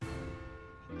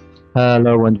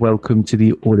Hello and welcome to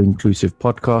the All Inclusive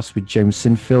Podcast with James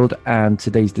Sinfield. And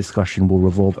today's discussion will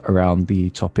revolve around the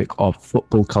topic of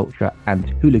football culture and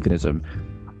hooliganism.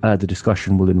 The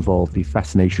discussion will involve the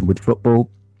fascination with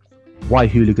football, why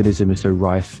hooliganism is so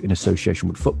rife in association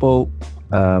with football,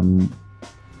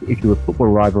 issue of football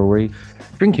rivalry,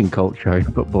 drinking culture in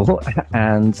football,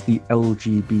 and the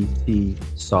LGBT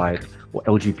side or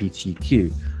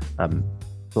LGBTQ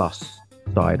plus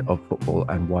side of football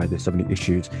and why there's so many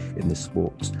issues in the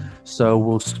sports.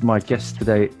 So my guest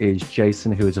today is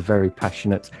Jason, who is a very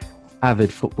passionate,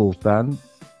 avid football fan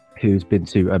who's been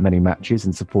to many matches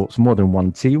and supports more than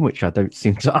one team, which I don't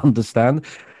seem to understand.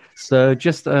 So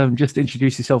just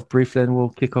introduce yourself briefly and we'll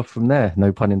kick off from there.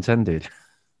 No pun intended.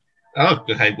 Oh,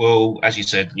 okay. Well, as you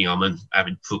said, I'm an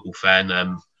avid football fan.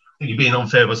 You're being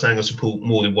unfair by saying I support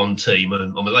more than one team.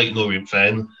 I'm a Leyton Orient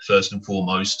fan, first and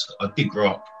foremost. I did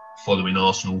grow up following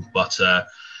Arsenal, but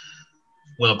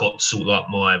when I got to sort of like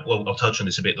I'll touch on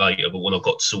this a bit later, but when I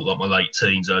got to sort of like my late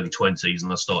teens, early 20s,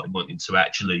 and I started wanting to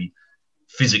actually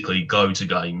physically go to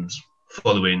games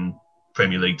following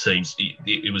Premier League teams,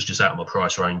 it was just out of my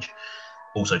price range.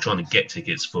 Also, trying to get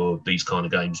tickets for these kind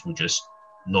of games were just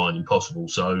nigh impossible.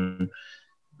 So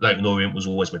Leyton Orient was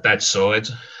always my dad's side.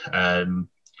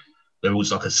 They were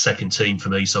always like a second team for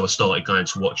me, so I started going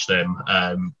to watch them.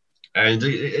 And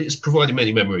it's provided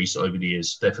many memories over the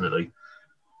years, definitely.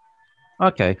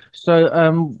 Okay,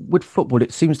 so with football,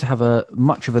 it seems to have a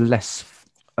much of a less,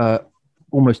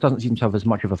 almost doesn't seem to have as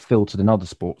much of a filter than other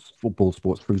sports, football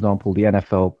sports. For example, the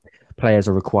NFL players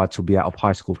are required to be out of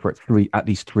high school for at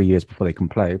least 3 years before they can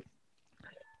play.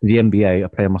 The NBA, a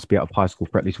player must be out of high school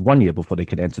for at least 1 year before they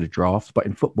can enter the draft. But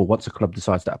in football, once a club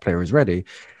decides that a player is ready,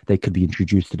 they could be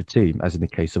introduced to the team, as in the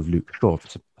case of Luke Shaw for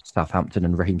Southampton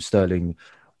and Raheem Sterling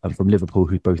from Liverpool,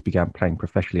 who both began playing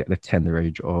professionally at the tender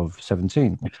age of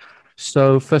 17.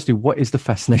 So, firstly, what is the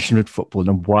fascination with football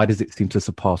and why does it seem to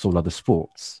surpass all other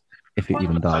sports, if it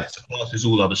even does? It surpasses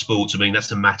all other sports. I mean, that's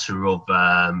a matter of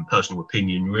personal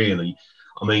opinion, really.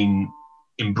 I mean,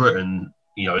 in Britain,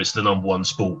 it's the number one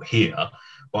sport here,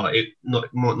 but it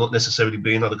might not necessarily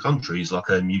be in other countries. Like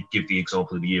you give the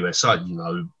example of the USA,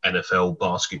 NFL,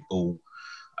 basketball,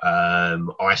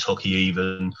 ice hockey,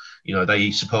 even.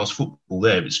 They surpass football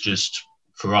there. It's just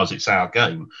for us, it's our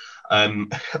game.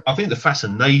 I think the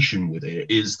fascination with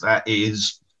it is that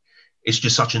it's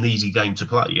just such an easy game to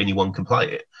play. Anyone can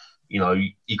play it.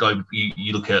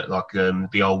 You look at like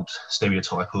the old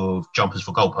stereotype of jumpers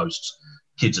for goalposts,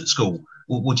 kids at school.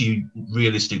 What do you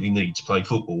realistically need to play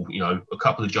football? A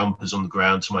couple of jumpers on the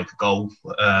ground to make a goal.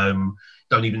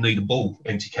 Don't even need a ball.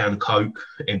 Empty can of Coke,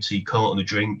 empty carton of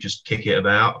drink, just kick it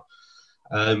about.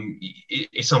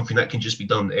 It's something that can just be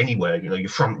done anywhere. Your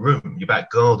front room, your back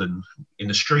garden, in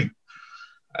the street.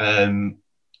 Anyone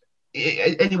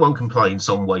can play in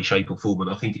some way, shape, or form, and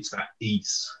I think it's that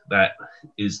ease that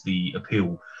is the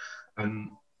appeal, and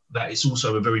that it's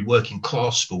also a very working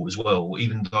class sport as well.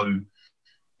 Even though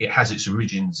it has its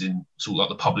origins in sort of like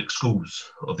the public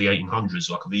schools of the 1800s,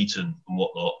 like of Eton and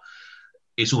whatnot,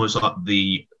 it's almost like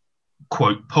the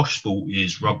quote posh sport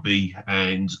is rugby,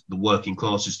 and the working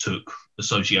classes took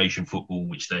association football,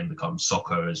 which then becomes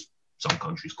soccer, as some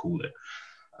countries call it.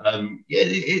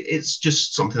 It's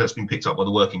just something that's been picked up by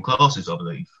the working classes, I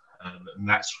believe,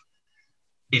 and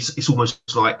it's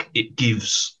almost like it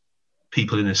gives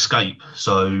people an escape.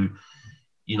 So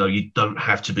you don't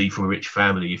have to be from a rich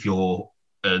family if you're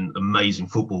an amazing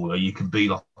footballer. You can be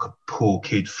like a poor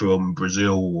kid from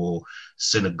Brazil or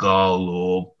Senegal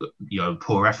or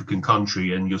poor African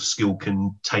country, and your skill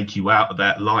can take you out of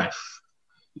that life,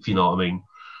 if you know what I mean.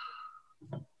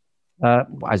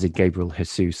 As in Gabriel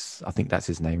Jesus, I think that's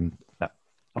his name. That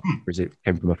Brazil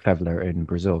came from a favela in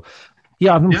Brazil.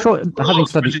 Yeah, I'm sure. Having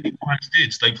studied, Brazilian players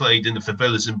did. They played in the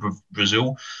favelas in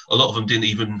Brazil. A lot of them didn't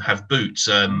even have boots.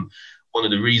 One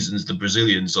of the reasons the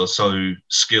Brazilians are so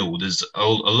skilled is a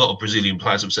lot of Brazilian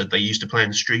players have said they used to play in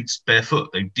the streets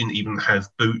barefoot. They didn't even have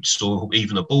boots or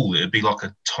even a ball. It'd be like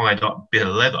a tied up bit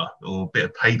of leather or a bit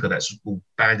of paper that's all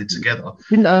banded together.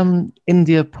 didn't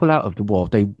India pull out of the war?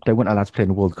 They weren't allowed to play in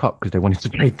the World Cup because they wanted to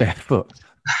play barefoot.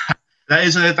 That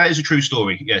is a true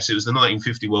story. Yes, it was the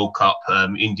 1950 World Cup.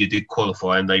 India did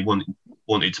qualify and they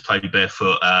wanted to play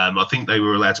barefoot. I think they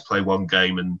were allowed to play one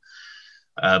game, and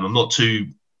I'm not too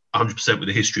 100% with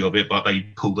the history of it, but they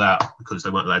pulled out because they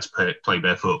weren't allowed to play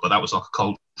barefoot. But that was like a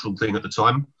cultural thing at the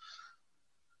time.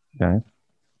 Okay.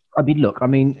 I mean, look,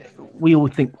 we all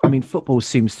think, football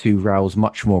seems to rouse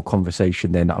much more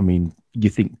conversation than, you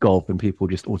think golf and people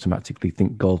just automatically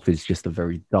think golf is just a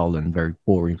very dull and very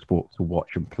boring sport to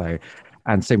watch and play.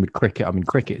 And same with cricket. I mean,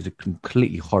 cricket is a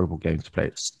completely horrible game to play.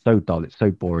 It's so dull. It's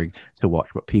so boring to watch,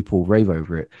 but people rave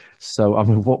over it. So, I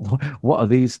mean, what are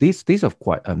these? These are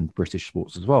quite British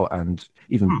sports as well, and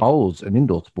even bowls and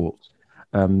indoor sports.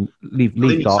 Leave It's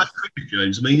like darts. cricket,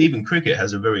 James. I mean, even cricket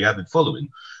has a very avid following.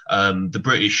 The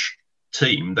British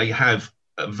team, they have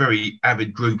a very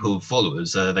avid group of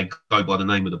followers. They go by the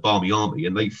name of the Barmy Army,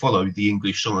 and they follow the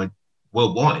English side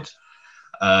worldwide.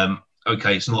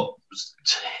 Okay, it's not,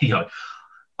 you know,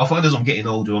 I find as I'm getting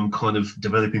older, I'm kind of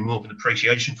developing more of an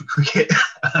appreciation for cricket.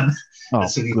 Oh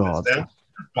God!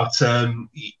 But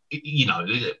you know,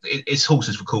 it's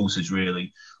horses for courses,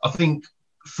 really. I think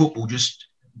football just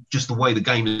the way the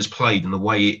game is played and the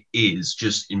way it is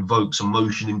just invokes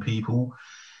emotion in people.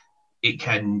 It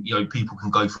can, you know, people can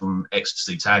go from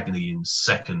ecstasy to agony in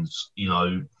seconds. You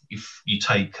know, if you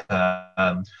take,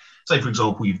 say, for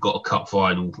example, you've got a cup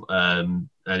final and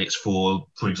it's for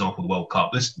example, the World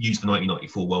Cup. Let's use the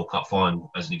 1994 World Cup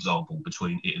final as an example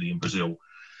between Italy and Brazil,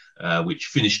 which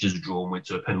finished as a draw and went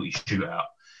to a penalty shootout.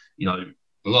 You know,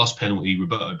 the last penalty,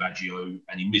 Roberto Baggio,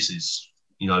 and he misses.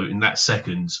 You know, in that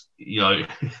second, you know,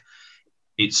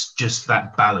 it's just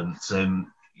that balance. And,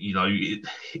 you know,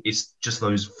 it's just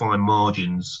those fine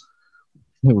margins.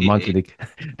 It reminds me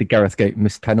of the Gareth Gate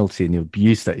missed penalty and the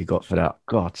abuse that he got for that.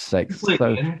 God's sake,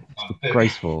 so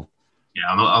graceful.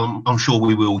 Yeah, I'm sure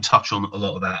we will touch on a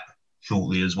lot of that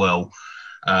shortly as well.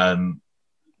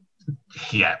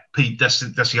 Yeah, Pete, that's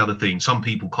the other thing. Some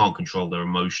people can't control their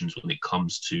emotions when it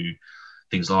comes to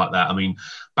things like that. I mean,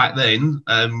 back then,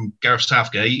 Gareth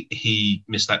Southgate, he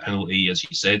missed that penalty, as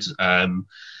you said.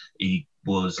 He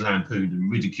was lampooned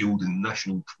and ridiculed in the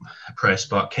national press,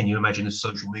 but can you imagine if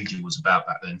social media was about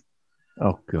back then?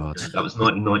 Oh, God. That was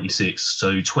 1996,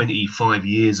 so 25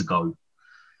 years ago.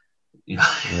 You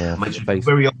know, yeah, makes me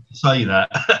very old to say that.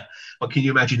 But can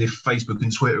you imagine if Facebook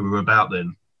and Twitter were about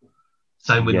then?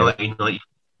 Same with 1990,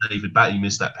 David Batty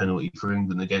missed that penalty for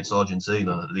England against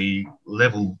Argentina. The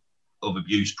level of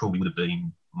abuse probably would have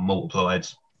been multiplied.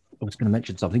 I was going to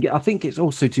mention something. I think it's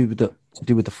also to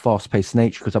do with the fast-paced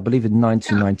nature, because I believe in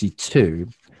 1992,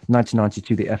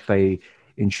 the FA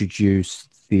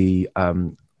introduced they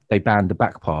banned the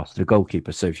back pass to the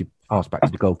goalkeeper. So if you pass back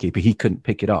to the goalkeeper, he couldn't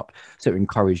pick it up. So it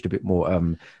encouraged a bit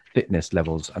more fitness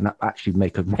levels, and that actually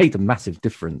made a massive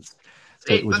difference.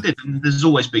 So there's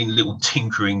always been little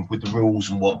tinkering with the rules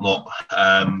and whatnot.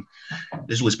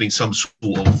 There's always been some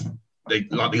sort of like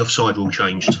the offside rule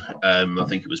changed. I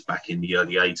think it was back in the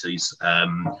early 80s.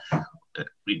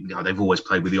 You know, they've always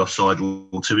played with the offside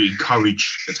rule to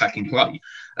encourage attacking play.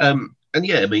 And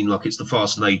yeah, I mean, like, it's the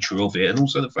fast nature of it, and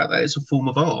also the fact that it's a form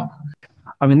of art.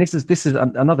 I mean, this is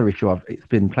another issue it's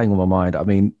been playing on my mind. I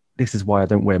mean, this is why I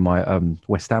don't wear my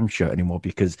West Ham shirt anymore,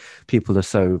 because people are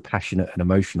so passionate and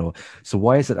emotional. So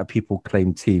why is it that people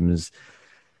claim teams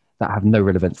that have no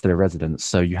relevance to their residents?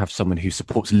 So you have someone who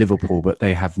supports Liverpool, but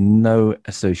they have no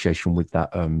association with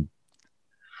that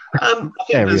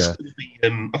area.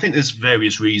 I think there's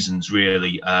various reasons,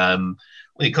 really. When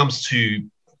it comes to,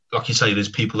 like you say, there's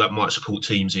people that might support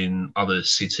teams in other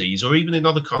cities or even in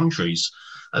other countries.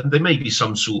 And there may be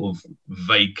some sort of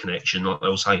vague connection. Like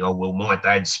they'll say, oh, well, my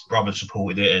dad's brother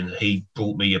supported it and he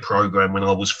brought me a program when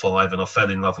I was 5 and I fell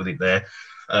in love with it there.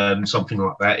 Something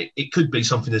like that. It could be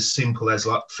something as simple as,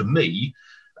 like, for me,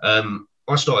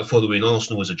 I started following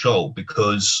Arsenal as a child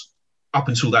because up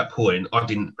until that point, I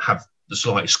didn't have the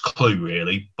slightest clue,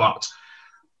 really. But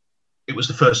it was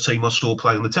the first team I saw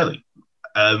play on the telly.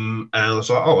 And I was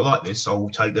like, oh, I like this. I'll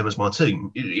take them as my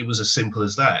team. It was as simple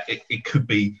as that. It could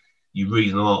be you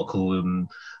read an article, and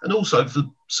also for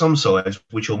some sides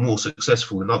which are more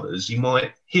successful than others, you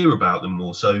might hear about them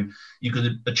more. So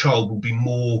a child will be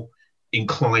more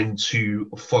inclined to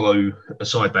follow a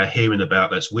side they're hearing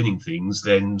about that's winning things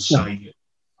than say,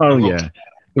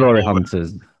 glory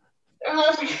hunters.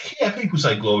 Yeah, people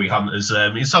say glory hunters.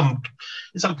 In some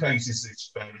cases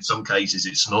it's fair, in some cases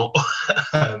it's not.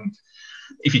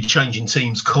 If you're changing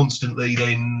teams constantly,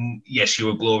 then yes,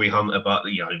 you're a glory hunter, but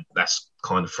you know that's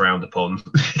kind of frowned upon.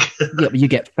 Yeah, but you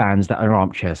get fans that are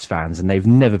armchairs fans, and they've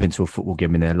never been to a football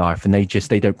game in their life, and they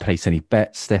don't place any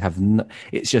bets. They have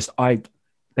it's just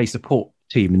they support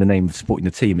team in the name of supporting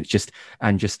the team. It's just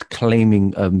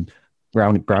claiming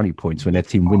brownie points when their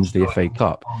team wins the FA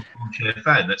Cup. Armchair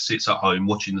fan that sits at home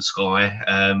watching the sky,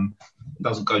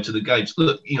 doesn't go to the games.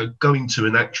 Look, you know, going to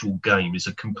an actual game is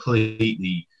a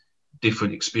completely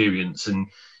different experience, and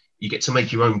you get to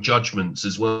make your own judgments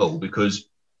as well, because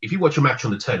if you watch a match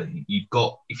on the telly,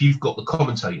 if you've got the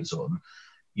commentators on,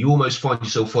 you almost find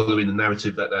yourself following the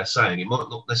narrative that they're saying. It might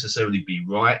not necessarily be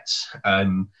right,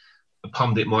 a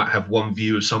pundit might have one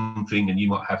view of something and you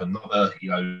might have another.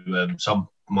 Some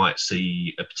might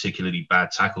see a particularly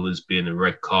bad tackle as being a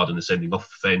red card and a sending off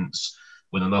the fence,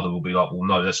 when another will be like, well,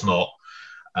 no, that's not.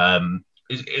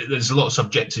 There's a lot of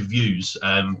subjective views,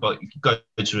 but you go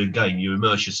to a game, you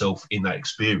immerse yourself in that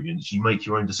experience, you make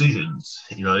your own decisions.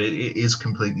 It is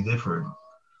completely different.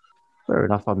 Fair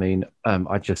enough. I mean,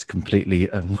 I just completely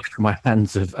washed my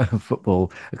hands of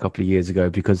football a couple of years ago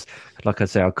because, like I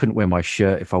say, I couldn't wear my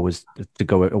shirt if I was to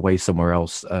go away somewhere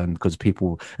else because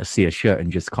people see a shirt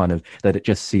and just kind of, they'd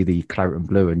just see the claret and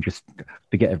blue and just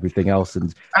forget everything else.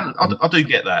 And I do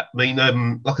get that. I mean,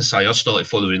 like I say, I started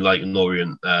following Leyton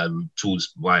Orient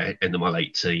towards my end of my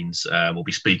late teens. We'll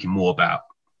be speaking more about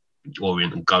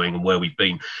Orient and going and where we've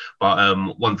been. But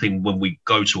one thing, when we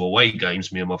go to away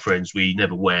games, me and my friends, we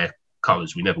never wear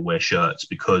colours, we never wear shirts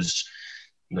because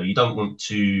you don't want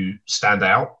to stand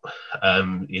out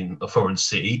in a foreign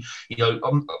city.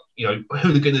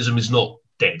 Hooliganism is not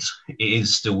dead. It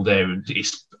is still there, and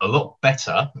it's a lot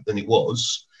better than it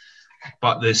was,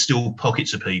 but there's still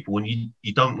pockets of people, and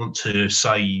you don't want to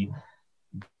say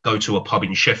go to a pub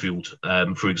in Sheffield,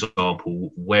 for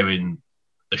example, wearing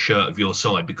a shirt of your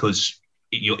side because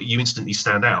you instantly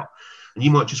stand out. And you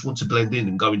might just want to blend in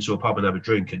and go into a pub and have a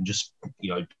drink and just,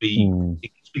 be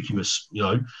inconspicuous,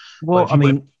 Well, I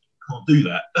mean, can't do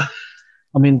that.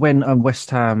 I mean, when West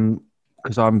Ham,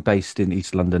 because I'm based in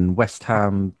East London, West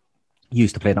Ham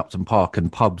used to play in Upton Park, and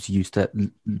pubs used to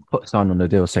put a sign on the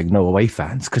door saying no away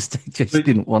fans because they just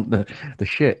didn't want the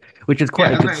shit, which is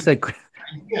quite a good segue.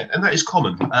 Yeah, and that is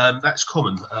common. That's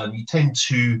common. You tend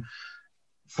to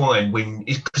find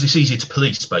because it's easier to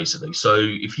police, basically. So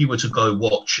if you were to go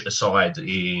watch a side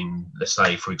in, let's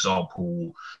say, for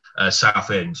example,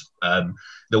 Southend,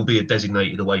 there'll be a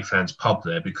designated away fans pub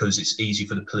there because it's easy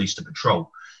for the police to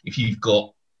patrol. If you've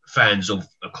got fans of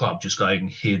a club just going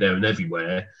here, there and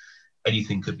everywhere,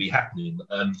 anything could be happening.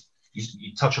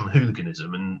 You touch on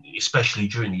hooliganism, and especially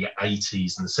during the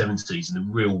 80s and the 70s and the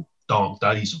real dark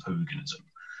days of hooliganism,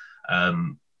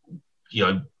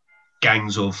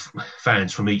 gangs of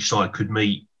fans from each side could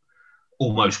meet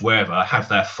almost wherever, have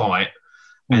their fight,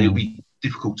 and it'll be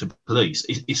difficult to police.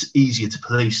 It's easier to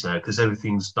police now because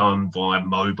everything's done via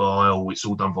mobile. It's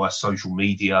all done via social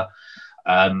media.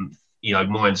 My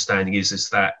understanding is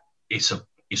that it's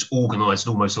organised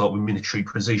almost like with military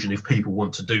precision. If people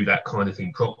want to do that kind of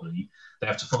thing properly, they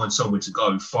have to find somewhere to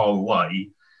go far away,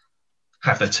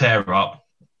 have their tear up,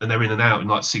 and they're in and out in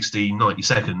like 60, 90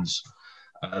 seconds.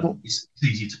 It's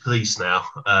easy to police now.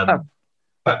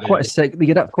 That's quite a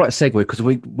segue because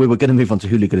we were going to move on to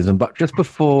hooliganism, but just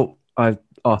before I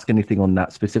ask anything on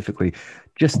that specifically,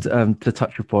 just to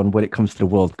touch upon when it comes to the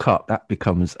World Cup, that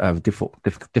becomes a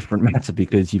different matter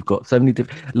because you've got so many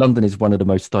London is one of the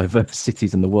most diverse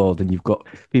cities in the world, and you've got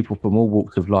people from all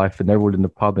walks of life, and they're all in the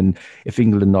pub. And if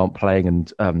England aren't playing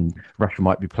and Russia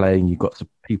might be playing, you've got some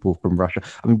people from Russia.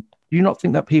 I mean, do you not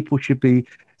think that people should be,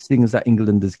 seeing as that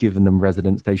England has given them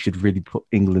residence, they should really put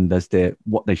England as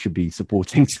what they should be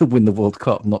supporting to win the World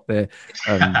Cup, not their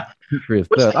country of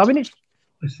birth? I mean, it's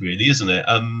really, isn't it?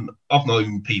 I've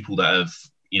known people that have,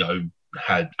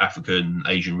 had African,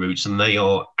 Asian roots, and they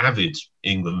are avid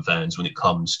England fans when it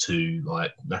comes to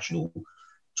like national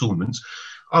tournaments.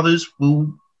 Others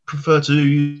will prefer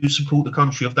to support the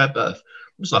country of their birth.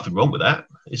 There's nothing wrong with that.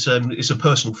 It's a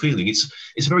personal feeling. It's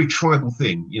a very tribal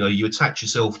thing. You attach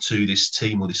yourself to this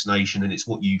team or this nation, and it's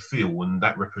what you feel, and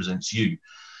that represents you.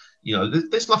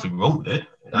 There's nothing wrong with it.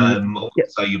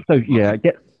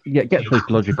 Get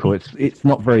sociological. It's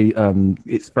not very.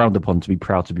 It's frowned upon to be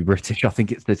proud to be British. I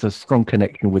think there's a strong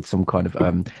connection with some kind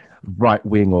of right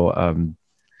wing or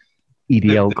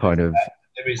EDL kind of.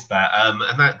 There is that, and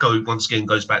that once again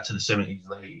goes back to the 70s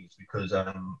and 80s because.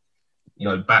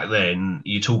 Back then,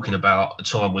 you're talking about a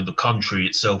time when the country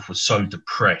itself was so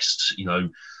depressed,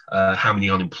 how many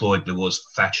unemployed there was.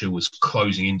 Thatcher was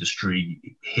closing industry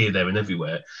here, there and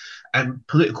everywhere. And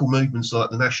political movements like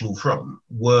the National Front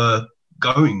were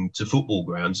going to football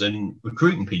grounds and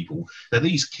recruiting people. Now,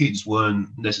 these kids weren't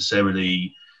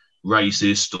necessarily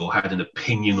racist or had an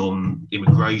opinion on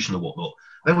immigration or whatnot.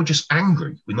 They were just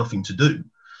angry with nothing to do.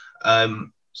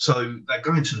 So they're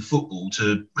going to the football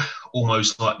to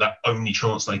almost like that only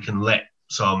chance they can let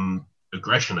some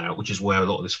aggression out, which is where a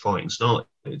lot of this fighting started.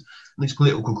 And these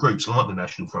political groups like the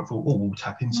National Front will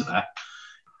tap into that.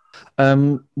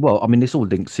 Well, I mean, this all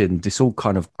links in, this all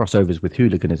kind of crossovers with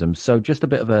hooliganism. So just a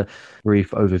bit of a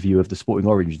brief overview of the Sporting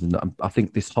Origins. And I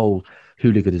think this whole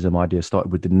hooliganism idea started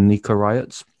with the Nika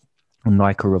riots.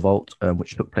 Nika revolt,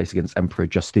 which took place against Emperor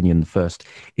Justinian I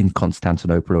in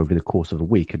Constantinople over the course of a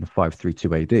week in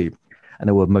 532 AD. and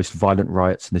there were most violent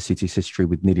riots in the city's history,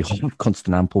 with nearly half of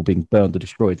Constantinople being burned or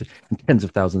destroyed, and tens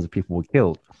of thousands of people were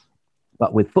killed.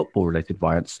 But with football-related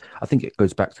violence, I think it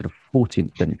goes back to the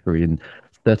 14th century. In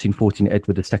 1314,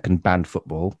 Edward II banned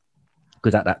football,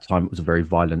 because at that time it was a very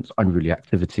violent, unruly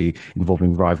activity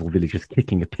involving rival villagers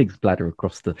kicking a pig's bladder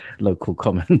across the local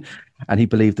common. And he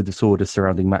believed the disorders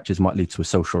surrounding matches might lead to a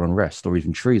social unrest or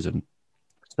even treason.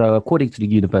 So, according to the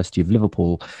University of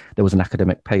Liverpool, there was an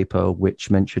academic paper which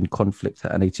mentioned conflict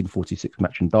at an 1846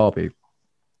 match in Derby.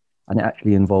 And it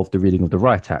actually involved the reading of the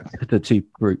Riot Act. The two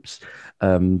groups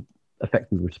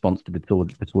effective response to the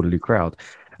disorderly crowd.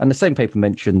 And the same paper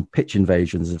mentioned pitch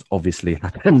invasions, as obviously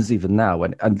happens even now.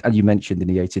 And you mentioned in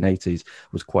the 1880s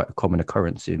was quite a common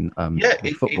occurrence in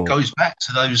football. It goes back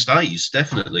to those days,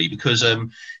 definitely, because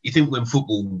you think when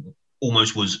football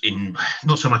almost was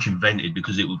not so much invented,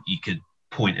 because you could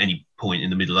point any point in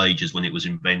the Middle Ages when it was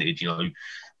invented,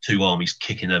 two armies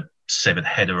kicking a severed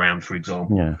head around, for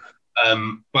example. Yeah.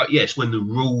 But yes, when the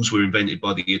rules were invented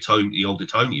by the old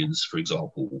Etonians, for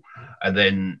example, and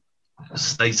then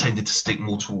they tended to stick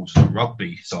more towards the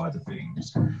rugby side of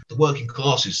things, the working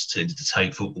classes tended to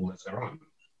take football as their own.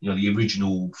 The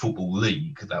original football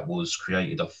league that was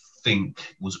created, I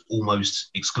think, was almost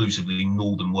exclusively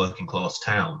northern working class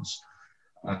towns.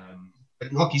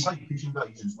 But like you say, pitch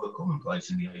invasions were commonplace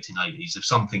in the 1880s. If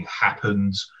something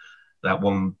happened that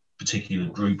one particular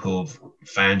group of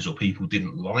fans or people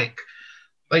didn't like,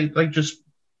 they just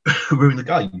ruined the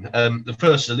game. The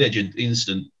first alleged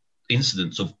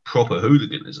incidents of proper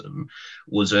hooliganism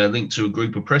was linked to a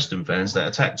group of Preston fans that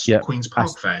attacked Queen's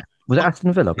Park fans. Was it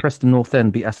Aston Villa? Preston North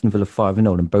End beat Aston Villa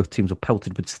 5-0, and both teams were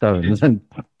pelted with stones and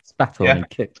spat on and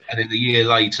kicked. And then the year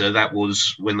later, that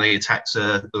was when they attacked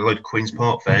a load of Queen's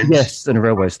Park fans. Yes, in a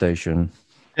railway station.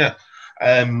 Yeah.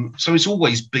 So it's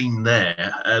always been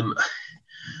there.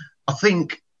 I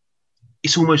think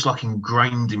it's almost like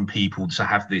ingrained in people to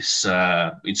have this,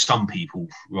 in some people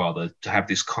rather, to have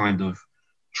this kind of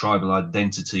tribal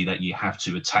identity that you have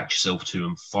to attach yourself to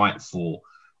and fight for.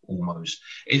 Almost,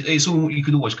 it's all, you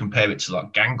could always compare it to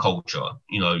like gang culture.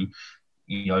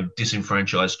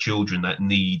 Disenfranchised children that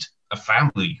need a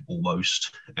family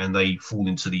almost, and they fall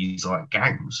into these like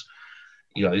gangs.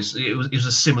 It was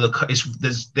a similar.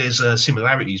 There's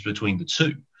similarities between the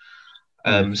two.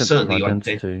 Certainly,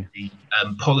 identity,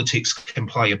 politics can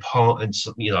play a part, and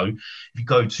if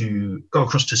you go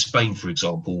across to Spain, for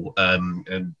example,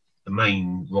 and the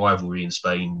main rivalry in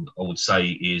Spain, I would say,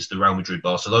 is the Real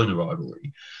Madrid-Barcelona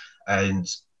rivalry, and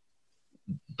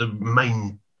the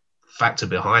main factor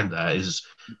behind that is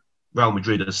Real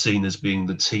Madrid are seen as being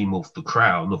the team of the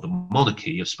crown, of the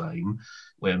monarchy of Spain,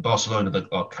 where Barcelona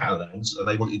are Catalans, and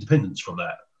they want independence from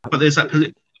that. But there's that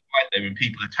political fight there, and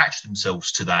people attach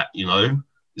themselves to that.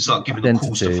 It's like giving a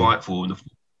cause to fight for, and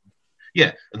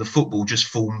the football just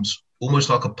forms almost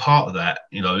like a part of that.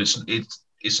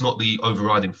 It's not the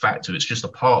overriding factor; it's just a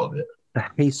part of it. The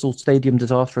Heysel Stadium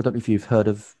disaster. I don't know if you've heard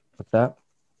of that.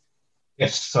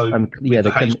 Yes. So the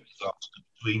Heysel disaster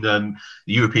between the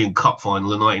European Cup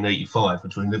final in 1985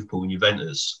 between Liverpool and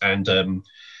Juventus, and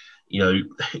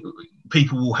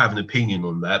people will have an opinion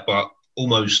on that, but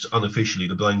almost unofficially,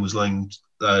 the blame was laid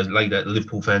at the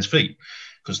Liverpool fans' feet,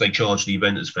 because they charged the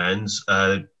Juventus fans.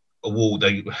 A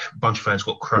bunch of fans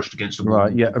got crushed against the wall.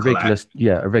 Right,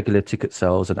 irregular ticket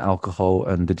sales and alcohol,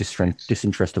 and the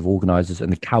disinterest of organisers,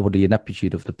 and the cowardly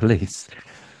ineptitude of the police.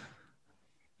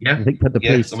 Yeah, I think that the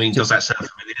police. Does that sound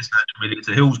familiar? It's familiar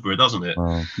to Hillsborough, doesn't it?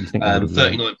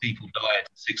 39 people died,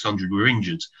 600 were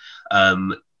injured.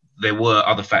 There were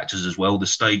other factors as well. The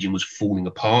stadium was falling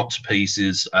apart to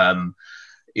pieces.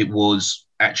 It was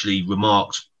actually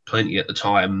remarked plenty at the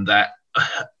time that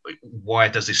why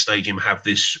does this stadium have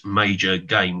this major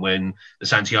game when the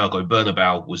Santiago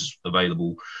Bernabeu was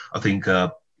available? I think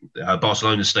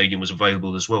Barcelona Stadium was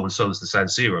available as well, and so was the San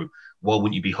Siro. Why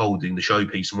wouldn't you be holding the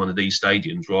showpiece in one of these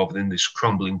stadiums rather than this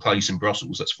crumbling place in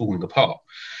Brussels that's falling apart?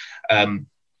 The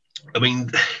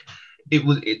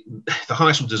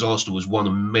Heysel disaster was one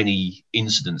of many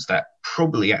incidents that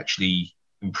probably actually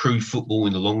improved football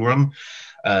in the long run.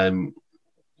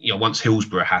 Once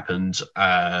Hillsborough happened,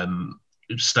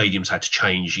 stadiums had to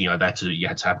change. You had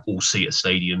to have all-seater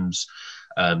stadiums,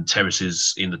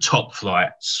 terraces in the top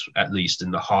flights, at least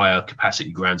in the higher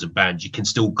capacity grounds of bands. You can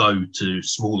still go to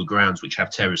smaller grounds which have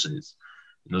terraces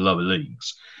in the lower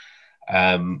leagues.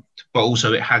 But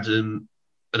also it had an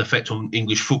effect on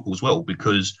English football as well,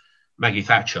 because Maggie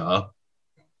Thatcher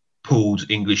pulled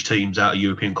English teams out of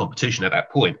European competition at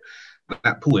that point. At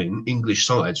that point, English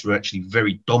sides were actually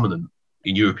very dominant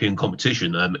in European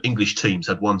competition. English teams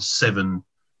had won 7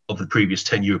 of the previous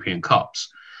 10 European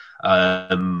Cups.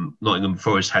 Nottingham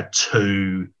Forest had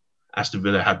 2, Aston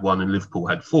Villa had 1, and Liverpool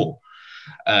had 4.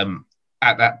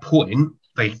 At that point,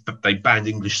 they banned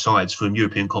English sides from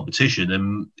European competition,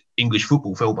 and English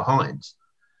football fell behind.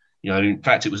 In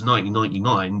fact, it was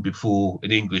 1999 before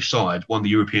an English side won the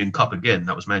European Cup again.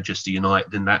 That was Manchester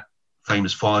United in that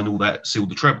famous final that sealed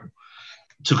the treble.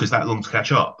 It took us that long to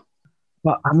catch up.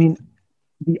 But I mean,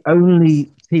 the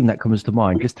only team that comes to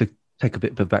mind, just to take a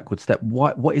bit of a backward step,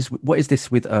 what is this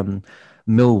with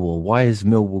Millwall? Why is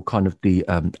Millwall kind of the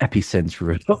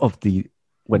epicenter of the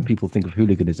when people think of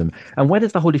hooliganism? And where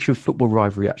does the whole issue of football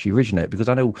rivalry actually originate? Because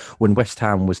I know when West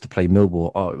Ham was to play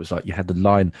Millwall, it was like you had a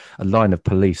line of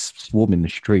police swarming the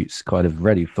streets, kind of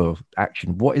ready for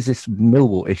action. What is this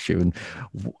Millwall issue? And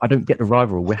I don't get the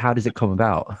rivalry. How does it come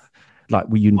about? Like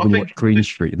when you watch Green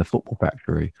Street in the Football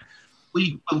Factory.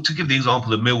 To give the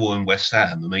example of Millwall and West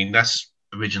Ham, I mean, that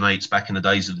originates back in the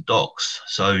days of the docks.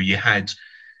 So you had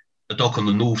a dock on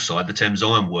the north side, the Thames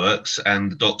Iron Works,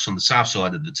 and the docks on the south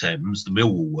side of the Thames, the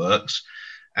Millwall Works,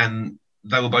 and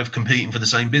they were both competing for the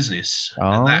same business.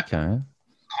 And that kind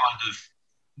of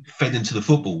fed into the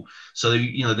football. So,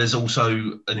 there's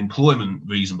also an employment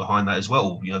reason behind that as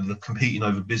well. They're competing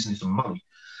over business and money.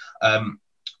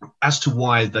 As to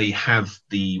why they had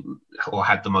the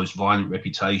most violent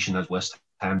reputation as West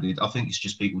Ham did, I think it's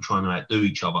just people trying to outdo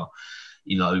each other.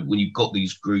 When you've got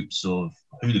these groups of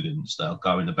hooligans that are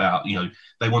going about,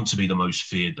 they want to be the most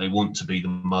feared. They want to be the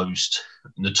most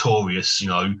notorious,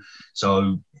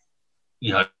 So,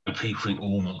 people think,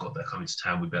 oh my God, they're coming to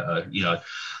town. We better,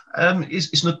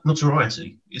 it's not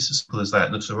notoriety. It's as simple as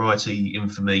that. Notoriety,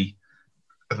 infamy.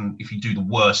 And if you do the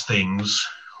worst things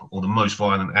or the most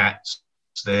violent acts,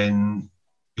 then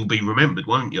you'll be remembered,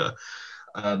 won't you?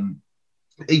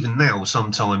 Even now,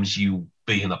 sometimes you'll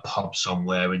be in a pub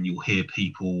somewhere and you'll hear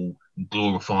people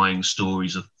glorifying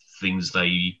stories of things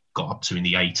they got up to in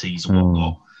the 80s and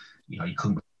whatnot. You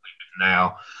couldn't believe it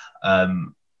now.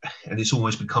 And it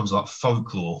almost becomes like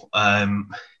folklore. I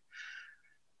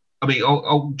mean,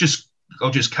 I'll just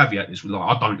caveat this with,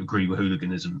 I don't agree with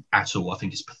hooliganism at all. I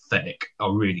think it's pathetic. I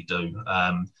really do.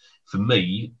 For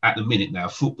me, at the minute now,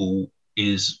 football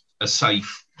is a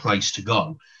safe place to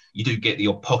go. You do get the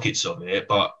odd pockets of it,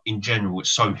 but in general,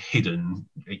 it's so hidden.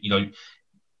 You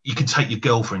can take your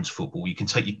girlfriend to football, you can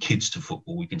take your kids to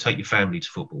football, you can take your family to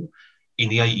football. In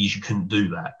the 80s, you couldn't do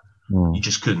that. You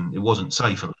just couldn't. It wasn't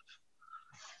safe enough.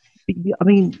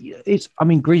 I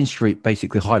mean, Green Street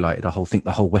basically highlighted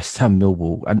the whole West Ham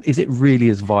Millwall. And is it really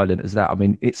as violent as that? I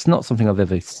mean, it's not something I've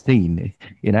ever seen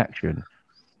in action.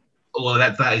 Well,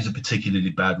 that is a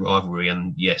particularly bad rivalry,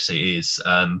 and yes, it is.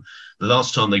 The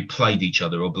last time they played each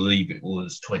other, I believe it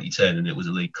was 2010, and it was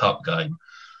a League Cup game.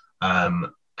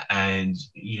 And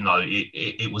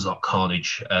it was like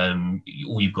carnage.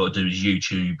 All you've got to do is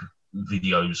YouTube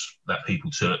videos that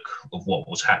people took of what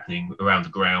was happening around the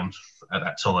ground at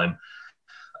that time.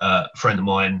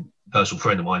 Personal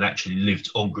friend of mine, actually lived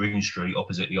on Green Street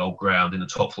opposite the old ground in a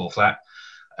top floor flat,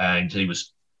 and he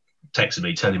was texting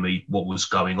me, telling me what was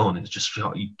going on. It's just,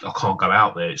 I can't go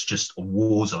out there. It's just a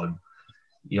war zone.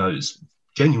 It's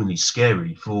genuinely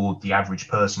scary for the average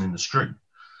person in the street.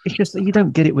 It's just that you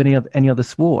don't get it with any other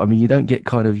sport. I mean, you don't get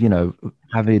kind of,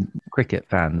 having cricket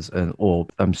fans or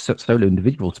solo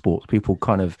individual sports. People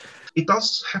kind of... It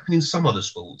does happen in some other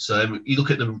sports. You look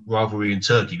at the rivalry in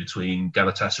Turkey between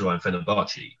Galatasaray and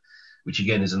Fenerbahce, which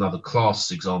again is another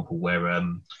class example where I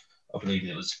believe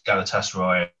it was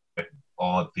Galatasaray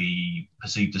are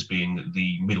perceived as being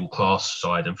the middle class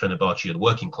side, and Fenerbahce are the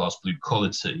working class blue collar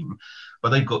team. But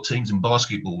they've got teams in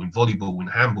basketball, in volleyball, in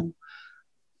handball,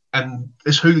 and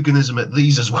there's hooliganism at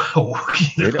these as well.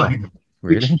 Really?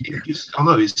 I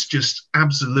know, it's just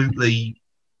absolutely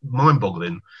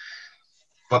mind-boggling.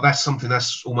 But that's something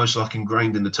that's almost like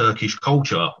ingrained in the Turkish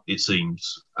culture, it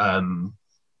seems. I've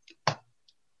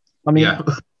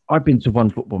been to one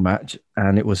football match,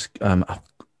 and it was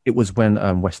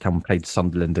when West Ham played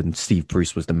Sunderland and Steve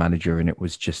Bruce was the manager, and it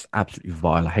was just absolutely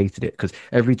vile. I hated it because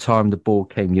every time the ball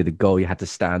came near the goal, you had to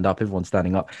stand up, everyone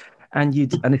standing up. And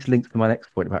this links to my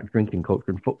next point about drinking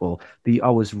culture in football. I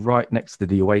was right next to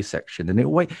the away section, and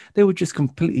they were just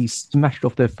completely smashed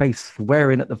off their face,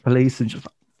 swearing at the police, and just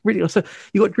really. So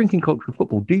you got drinking culture in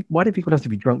football. Why do people have to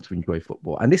be drunk to enjoy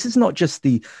football? And this is not just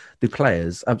the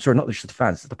players. I'm sorry, not just the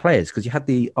fans, it's the players, because you had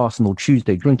the Arsenal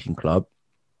Tuesday drinking club.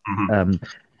 Mm-hmm.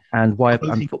 And why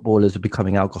footballers are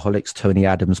becoming alcoholics. Tony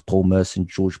Adams, Paul Merson,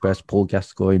 George Best, Paul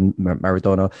Gascoigne,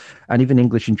 Maradona. And even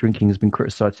English in drinking has been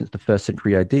criticised since the 1st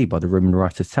century AD by the Roman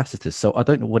writer Tacitus. So I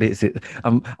don't know what it is.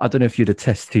 I don't know if you'd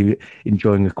attest to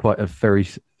enjoying quite a very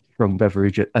strong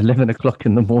beverage at 11 o'clock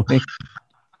in the morning.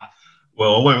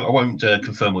 Well, I won't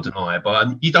confirm or deny it,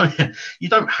 but you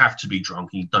don't have to be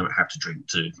drunk and you don't have to drink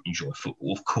to enjoy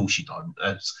football. Of course, you don't.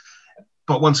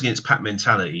 But once again, it's pack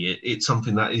mentality. It's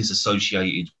something that is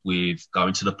associated with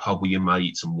going to the pub with your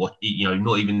mates and what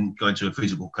not even going to a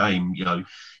physical game.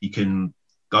 You can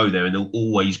go there and there'll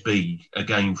always be a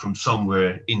game from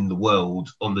somewhere in the world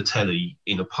on the telly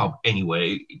in a pub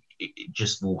anywhere. It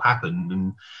just will happen,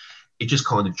 and it just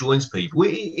kind of joins people.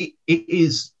 It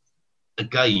is a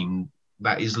game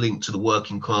that is linked to the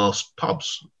working class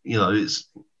pubs. There's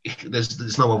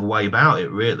no other way about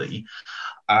it, really.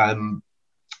 I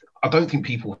don't think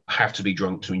people have to be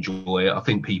drunk to enjoy it. I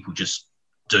think people just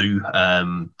do.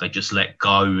 They just let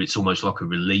go. It's almost like a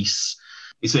release.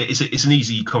 It's an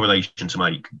easy correlation to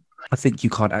make. I think you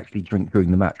can't actually drink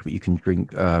during the match, but you can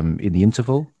drink in the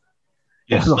interval.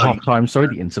 Yes, not half time. Sorry,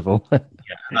 the interval.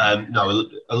 Yeah. No,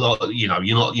 a lot.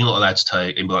 You're not allowed to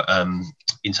take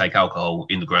intake alcohol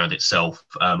in the ground itself.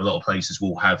 A lot of places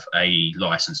will have a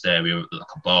licensed area, like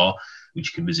a bar,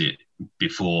 which you can visit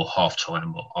before half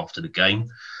time or after the game.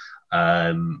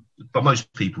 But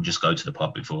most people just go to the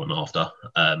pub before and after.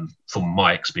 From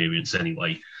my experience,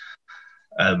 anyway.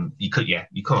 You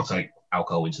can't take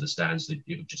alcohol into the stands. It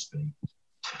would just be,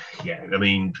 I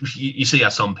mean, you see how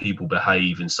some people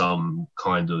behave in some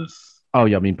kind of. Oh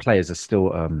yeah, I mean, players are still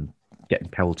getting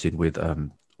pelted with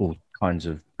all kinds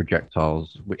of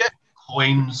projectiles.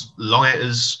 Coins,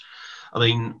 lighters. I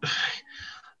mean,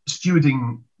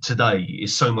 stewarding today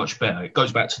is so much better. It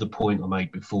goes back to the point I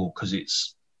made before, because it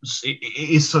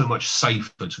is so much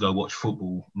safer to go watch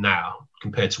football now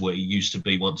compared to what it used to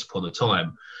be once upon a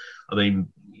time. I mean,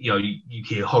 you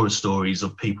hear horror stories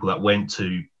of people that went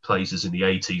to places in the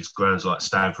 80s, grounds like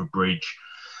Stamford Bridge,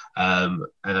 and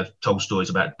I've told stories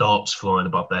about darts flying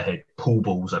above their head, pool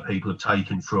balls that people have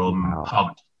taken from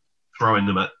pubs, throwing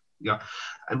them at,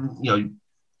 and you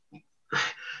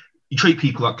treat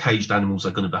people like caged animals,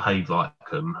 they're going to behave like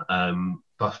them.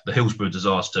 But the Hillsborough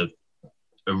disaster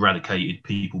eradicated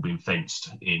people being fenced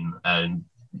in, and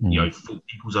for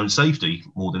people's own safety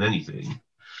more than anything.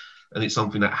 And it's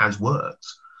something that has worked.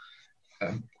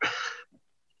 I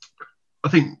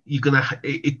think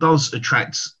it does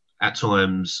attract at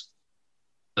times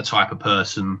a type of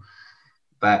person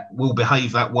that will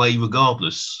behave that way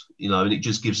regardless, and it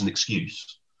just gives an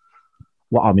excuse.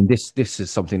 Well, I mean, this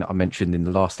is something that I mentioned in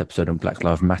the last episode on Black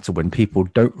Lives Matter, when people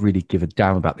don't really give a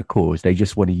damn about the cause. They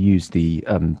just want to use the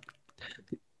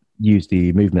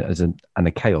movement as and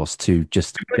the chaos to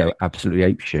just go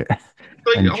absolutely apeshit.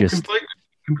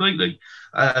 Completely.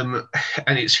 And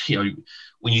it's,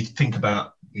 when you think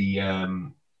about the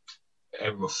era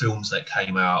of films that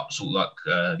came out sort of like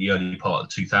the early part of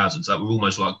the 2000s, that were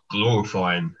almost like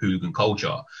glorifying hooligan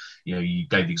culture. You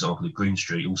gave the example of Green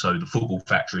Street, also The Football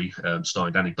Factory,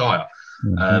 starring Danny Dyer.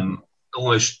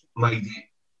 Almost made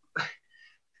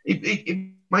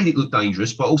it made it look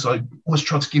dangerous, but also almost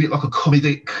tried to give it like a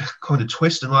comedic kind of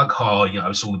twist, and like,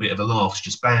 it's all a bit of a laugh, it's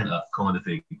just banter kind of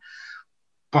thing.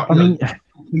 But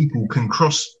people can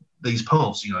cross these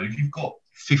paths. If you've got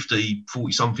 50,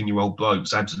 40-something-year-old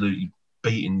blokes absolutely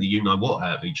beating the you-know-what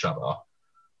out of each other,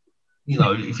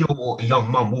 if you're a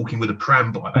young mum walking with a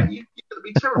pram by that, you're going to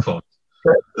be terrified.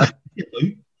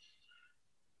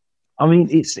 I mean,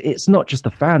 it's not just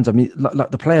the fans. I mean,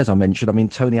 like the players I mentioned. I mean,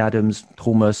 Tony Adams,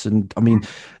 Paul Merson. I mean,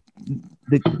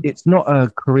 it's not a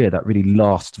career that really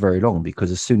lasts very long, because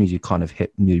as soon as you kind of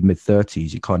hit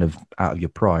mid-30s, you're kind of out of your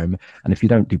prime. And if you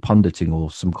don't do punditing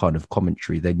or some kind of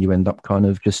commentary, then you end up kind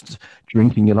of just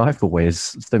drinking your life away,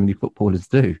 as so many footballers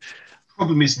do.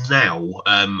 Problem is now,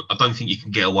 I don't think you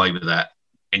can get away with that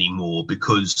anymore,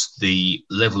 because the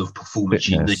level of performance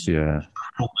you need to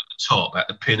perform at the top, at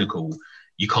the pinnacle,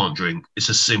 you can't drink. It's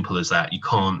as simple as that. You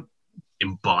can't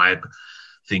imbibe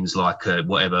things like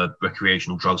whatever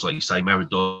recreational drugs, like you say.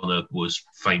 Maradona was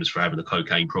famous for having a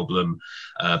cocaine problem.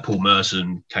 Paul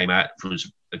Merson came out as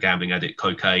a gambling addict,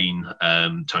 cocaine.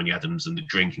 Tony Adams and the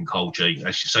drinking culture,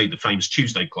 as you say, the famous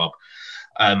Tuesday Club.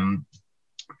 A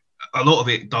lot of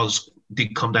it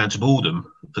did come down to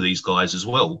boredom for these guys as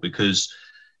well, because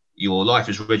your life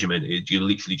is regimented. You're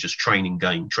literally just training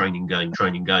game,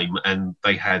 and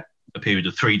they had a period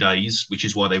of 3 days, which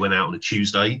is why they went out on a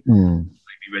Tuesday.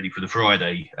 Be ready for the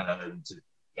Friday to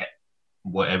get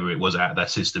whatever it was out of their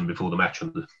system before the match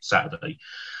on the Saturday.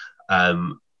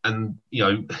 And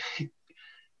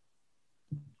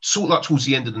sort of like towards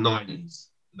the end of the 90s,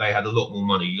 they had a lot more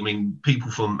money. I mean, people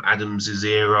from Adams's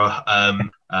era,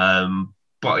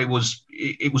 but it was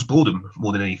boredom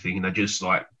more than anything, and they're just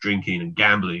like drinking and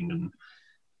gambling, and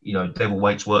devil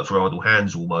waits work for idle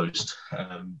hands almost.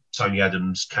 Tony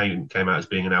Adams came out as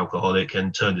being an alcoholic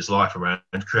and turned his life around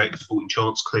and created the Sporting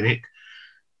Chance Clinic,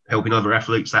 helping other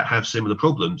athletes that have similar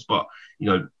problems. But,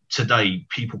 today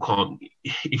people can't,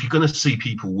 if you're going to see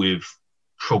people with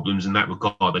problems in that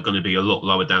regard, they're going to be a lot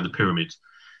lower down the pyramid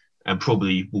and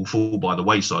probably will fall by the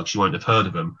wayside because you won't have heard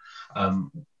of them.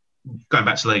 Going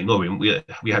back to Leyton Orient,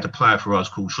 we had a player for us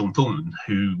called Sean Thornton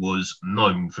who was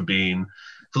known for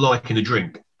liking a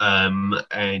drink.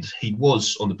 And he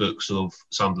was on the books of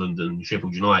Sunderland and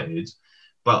Sheffield United,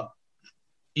 but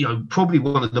probably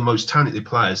one of the most talented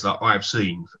players that I've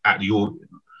seen at the Orient.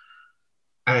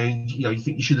 And you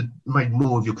think you should have made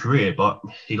more of your career, but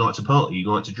he liked to party, he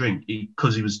liked to drink.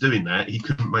 Because he was doing that, he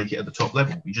couldn't make it at the top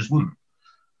level. He just wouldn't.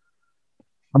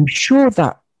 I'm sure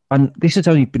that, and this has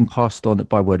only been passed on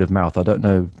by word of mouth. I don't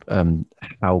know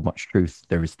how much truth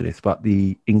there is to this, but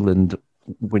the England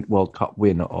World Cup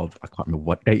win of, I can't remember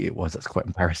what date it was, that's quite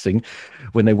embarrassing,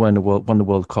 when they won the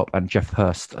World Cup and Jeff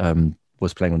Hurst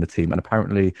was playing on the team. And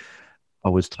apparently I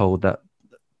was told that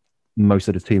most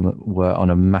of the team were on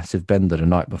a massive bender the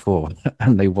night before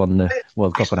and they won the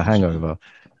World Cup on a hangover.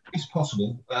 It's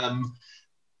possible.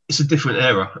 It's a different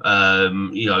era.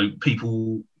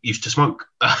 People used to smoke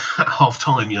at half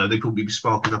time. They probably be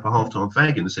sparking up a half-time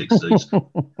fag in the 60s.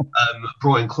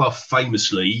 Brian Clough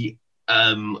famously,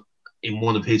 in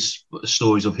one of his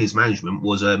stories of his management,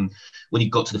 was when he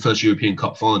got to the first European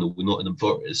Cup final with Nottingham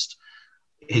Forest,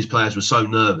 his players were so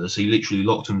nervous he literally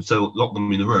locked them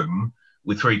in the room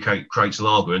with 3 crates of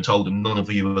lager and told them none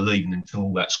of you are leaving until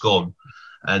all that's gone.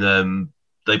 And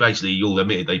they basically all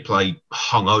admitted they played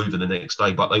hungover the next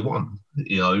day, but they won. And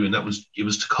it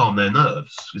was to calm their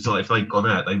nerves. It's like if they'd gone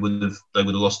out, they would have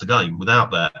lost the game without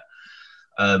that.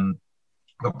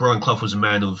 But Brian Clough was a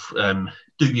man of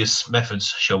dubious methods,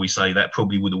 shall we say, that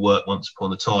probably would have worked once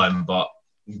upon a time, but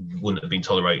wouldn't have been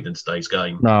tolerated in today's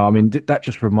game. No, I mean, that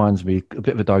just reminds me, a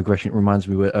bit of a digression, it reminds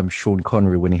me of Sean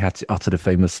Connery when he had to utter the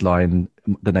famous line,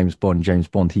 the name's Bond, James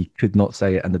Bond, he could not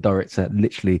say it, and the director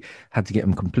literally had to get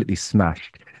him completely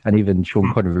smashed. And even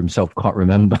Sean Connery himself can't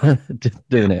remember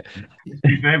doing it.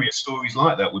 There's various stories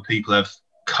like that where people have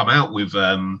come out with,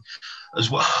 as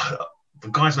well. The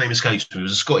guy's name escapes me. He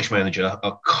was a Scottish manager.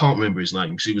 I can't remember his name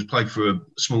because he was played for a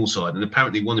small side. And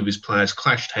apparently one of his players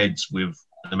clashed heads with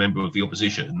a member of the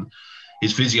opposition.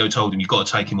 His physio told him, you've got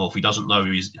to take him off. He doesn't know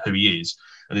who he is.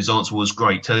 And his answer was,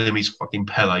 great, tell him he's fucking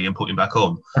Pele and put him back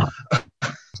on.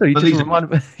 So he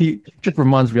just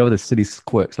reminds me of other silly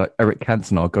quirks like Eric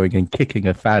Cantona going and kicking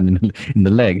a fan in the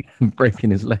leg and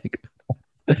breaking his leg.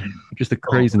 Just the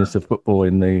craziness of football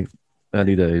in the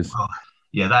early days.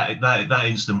 Yeah, that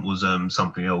incident was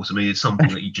something else. I mean, it's something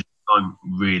that you just don't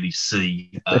really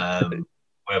see where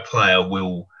a player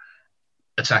will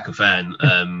attack a fan.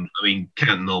 I mean,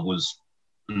 Cantona was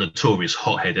a notorious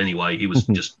hothead anyway. He was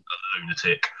just a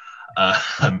lunatic.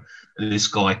 And this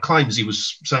guy claims he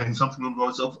was saying something along the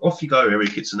lines of, off you go,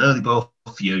 Eric, it's an early bar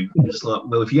for you. It's like,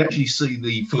 well, if you actually see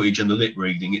the footage and the lip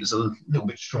reading, it's a little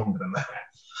bit stronger than that.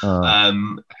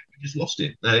 He just lost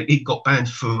it. It got banned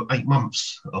for 8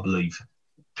 months, I believe.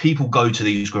 People go to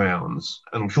these grounds,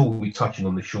 and I'm sure we'll be touching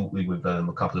on this shortly with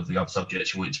a couple of the other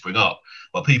subjects you wanted to bring up,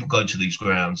 but people go to these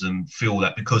grounds and feel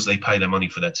that because they pay their money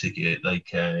for their ticket, they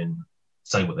can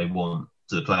say what they want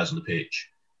to the players on the pitch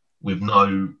with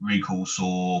no recourse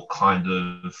or kind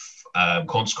of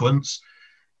consequence,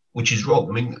 which is wrong.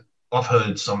 I mean, I've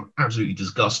heard some absolutely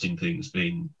disgusting things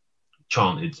being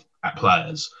chanted at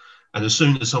players, and as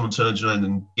soon as someone turns around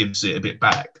and gives it a bit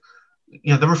back,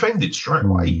 they're offended straight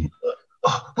away.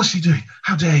 Oh, what's he doing?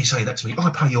 How dare he say that to me? I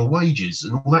pay your wages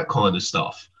and all that kind of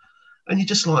stuff. And you're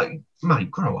just like, mate,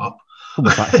 grow up.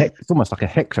 It's almost like a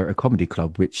heckler at a comedy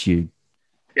club, which you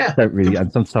don't really,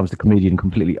 and sometimes the comedian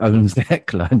completely owns the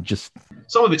heckler and just...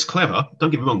 Some of it's clever.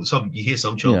 Don't get me wrong. You hear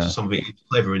some chants, some of it is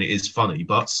clever and it is funny,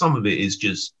 but some of it is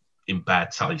just in bad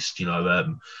taste.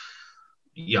 Main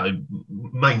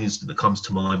incident that comes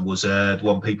to mind was the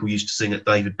one people used to sing at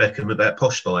David Beckham about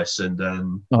Posh Spice and...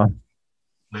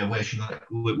 where she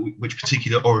which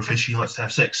particular orifice she likes to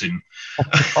have sex in,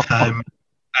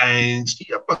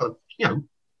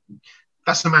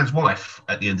 that's the man's wife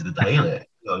at the end of the day, isn't it?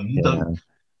 You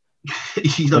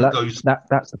don't go.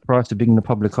 That's the price of being in the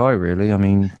public eye, really. I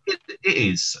mean, it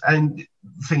is, and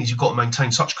the thing is, you've got to maintain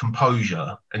such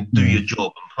composure and do your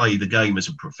job and play the game as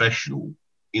a professional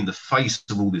in the face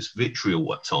of all this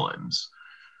vitriol at times.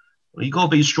 You've got to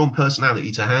be a strong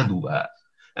personality to handle that.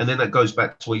 And then that goes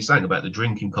back to what you're saying about the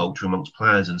drinking culture amongst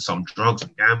players and some drugs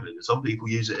and gambling. And some people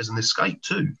use it as an escape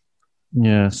too.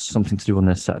 Yeah, something to do on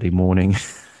their Saturday morning.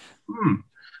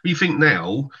 You think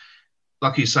now,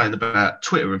 like you're saying about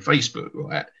Twitter and Facebook,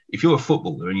 right? If you're a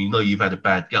footballer and you know you've had a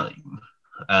bad game,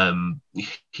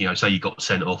 say you got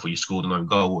sent off or you scored an own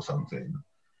goal or something,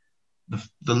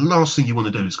 the last thing you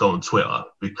want to do is go on Twitter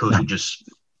because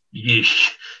you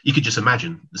could just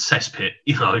imagine the cesspit,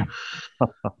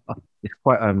 It's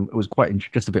quite it was quite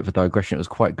just a bit of a digression. It was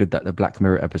quite good that the Black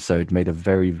Mirror episode made a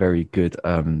very, very good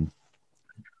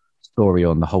story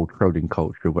on the whole trolling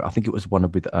culture. I think it was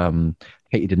one with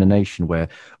Hated in the Nation, where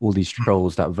all these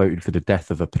trolls that voted for the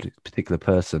death of a particular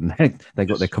person, they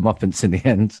got their comeuppance in the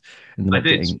end. And they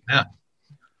did, yeah.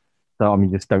 So I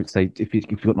mean, just don't say if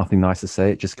you've got nothing nice to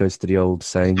say. It just goes to the old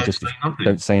saying, just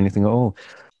don't say anything at all.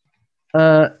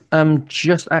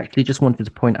 Just wanted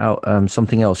to point out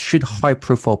something else. Should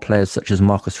high-profile players such as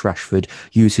Marcus Rashford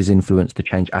use his influence to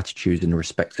change attitudes in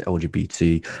respect to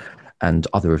LGBT and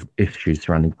other issues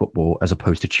surrounding football, as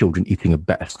opposed to children eating a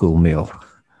better school meal?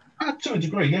 To a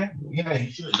degree, yeah,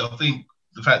 he should. I think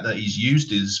the fact that he's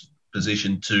used his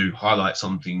position to highlight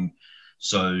something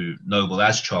so noble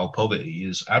as child poverty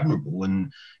is admirable,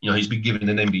 and he's been given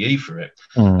an MBE for it.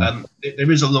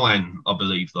 There is a line, I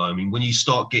believe, though. I mean, when you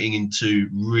start getting into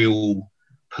real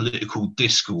political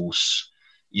discourse,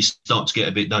 you start to get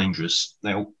a bit dangerous.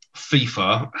 Now,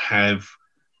 FIFA have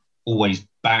always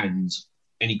banned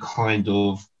any kind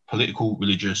of political,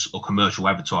 religious, or commercial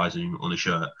advertising on a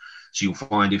shirt. So you'll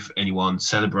find if anyone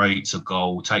celebrates a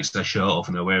goal, takes their shirt off,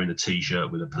 and they're wearing a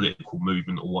T-shirt with a political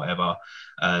movement or whatever,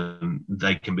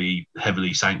 they can be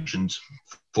heavily sanctioned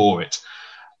for it.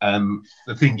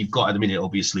 The thing you've got at the minute,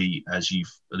 obviously, as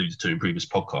you've alluded to in previous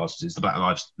podcasts, is the Black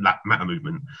Lives Matter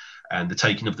movement and the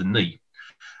taking of the knee.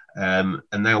 And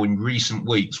now in recent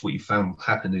weeks, what you found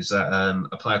happen is that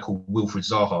a player called Wilfried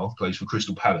Zaha plays for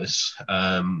Crystal Palace,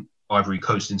 Ivory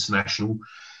Coast International.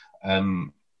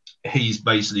 He's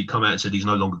basically come out and said he's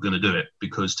no longer going to do it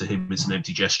because to him it's an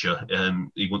empty gesture.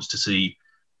 He wants to see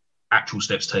actual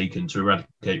steps taken to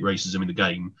eradicate racism in the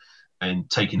game, and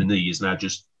taking the knee is now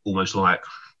just almost like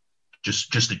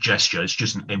just a gesture. It's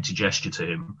just an empty gesture to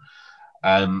him.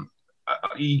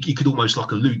 You could almost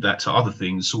like allude that to other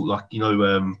things, sort of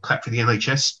like, clap for the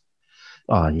NHS.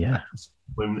 Oh, yeah.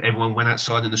 When everyone went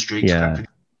outside in the streets. Yeah.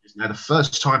 Now, the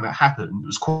first time that happened, it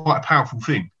was quite a powerful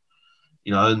thing.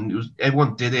 And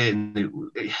everyone did it, and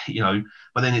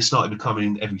but then it started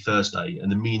becoming every Thursday,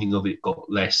 and the meaning of it got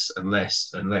less and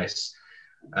less and less.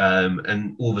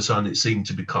 And all of a sudden, it seemed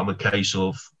to become a case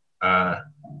of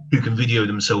who can video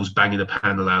themselves banging a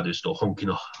pan the loudest or honking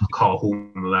a car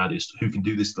horn the loudest, who can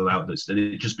do this the loudest, and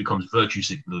it just becomes virtue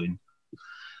signaling.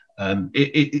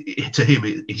 To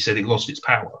him, he said it lost its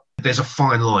power. There's a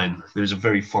fine line. There's a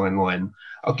very fine line.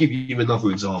 I'll give you another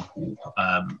example.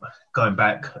 Going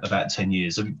back about 10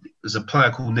 years, there's a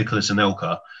player called Nicolas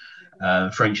Anelka,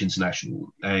 French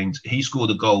international, and he scored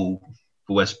a goal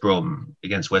for West Brom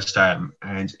against West Ham,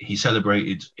 and he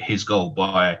celebrated his goal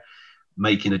by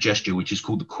making a gesture which is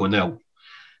called the Cornell.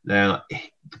 Now,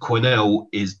 the Cornell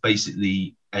is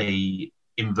basically a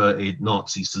inverted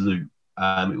Nazi salute.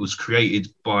 It was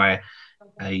created by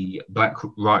a black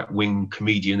right-wing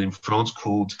comedian in France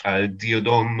called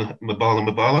Dieudonné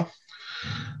Mabala.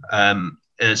 And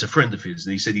it's a friend of his,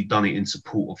 and he said he'd done it in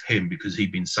support of him because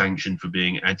he'd been sanctioned for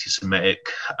being anti-Semitic,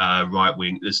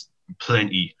 right-wing. There's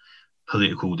plenty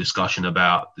political discussion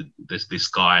about this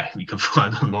guy you can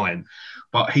find online.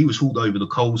 But he was hauled over the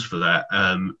coals for that,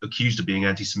 accused of being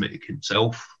anti-Semitic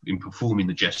himself in performing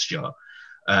the gesture.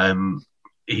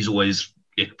 He's always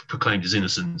proclaimed his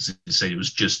innocence. He said it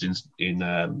was just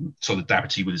in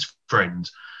solidarity with his friend.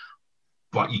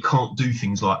 But you can't do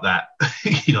things like that,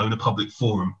 in a public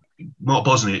forum. Mark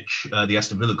Bosnich, the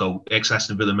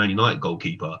ex-Aston Villa Man United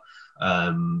goalkeeper,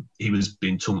 he was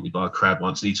being taunted by a crowd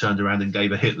once, and he turned around and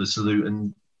gave a Hitler salute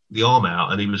and the arm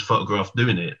out, and he was photographed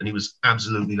doing it, and he was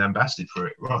absolutely lambasted for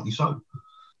it, rightly so.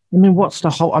 I mean, what's the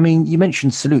whole... I mean, you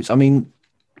mentioned salutes. I mean,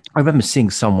 I remember seeing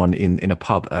someone in a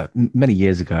pub many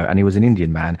years ago, and he was an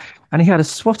Indian man, and he had a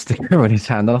swastika on his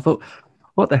hand, and I thought,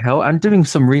 what the hell? And doing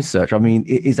some research, I mean,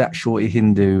 it is actually a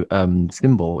Hindu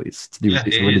symbol. It's to do with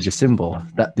this religious symbol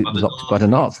that was adopted by the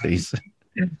Nazis.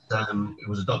 It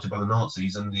was adopted by the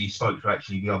Nazis, and the spokes were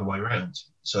actually the other way around.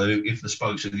 So if the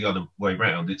spokes are the other way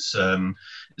around, it's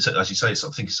as you say,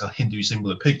 I think it's a Hindu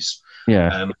symbol of peace.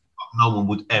 Yeah. No one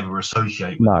would ever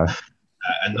associate with that.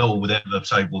 And no one would ever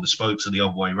say, well, the spokes are the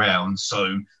other way around,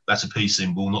 so that's a peace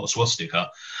symbol, not a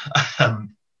swastika.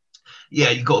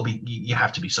 You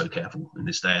have to be so careful in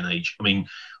this day and age. I mean,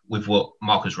 with what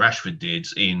Marcus Rashford did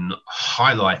in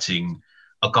highlighting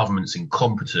a government's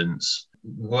incompetence,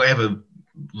 whatever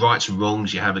rights and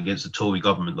wrongs you have against the Tory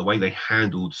government, the way they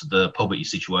handled the poverty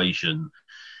situation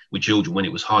with children when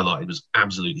it was highlighted was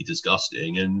absolutely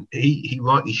disgusting, and he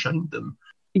rightly shamed them.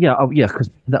 Yeah, yeah, because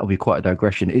that will be quite a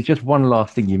digression. It's just one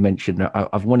last thing you mentioned.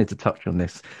 I've wanted to touch on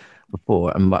this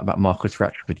before, and about Marcus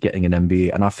Rashford getting an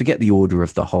MBE, and I forget the order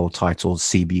of the whole titles: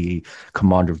 CBE,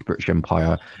 Commander of the British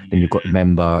Empire, then you've got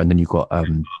Member, and then you've got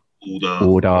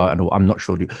Order, and I'm not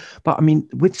sure. But I mean,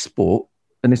 with sport,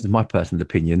 and this is my personal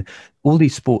opinion, all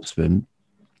these sportsmen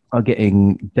are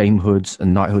getting damehoods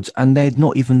and knighthoods, and they're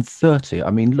not even 30.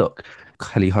 I mean, look,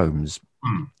 Kelly Holmes,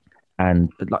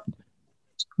 and like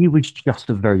he was just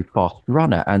a very fast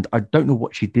runner, and I don't know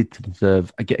what she did to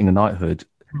deserve getting a knighthood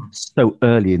so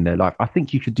early in their life. I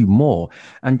think you should do more.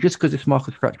 And just because this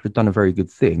Marcus Rashford done a very good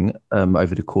thing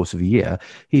over the course of a year,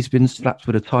 he's been slapped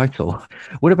with a title.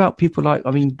 What about people like,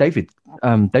 I mean, David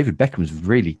Beckham's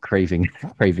really craving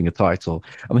a title.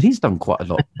 I mean, he's done quite a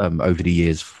lot over the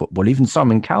years for football. Even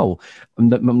Simon Cowell,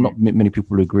 not many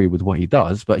people agree with what he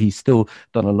does, but he's still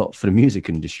done a lot for the music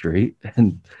industry.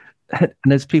 And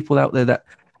there's people out there that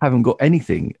haven't got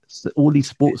anything. So all these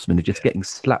sportsmen are just getting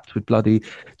slapped with bloody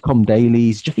Tom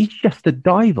Daley. He's just a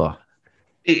diver.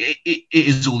 It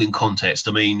is all in context.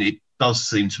 I mean, it does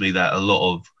seem to me that a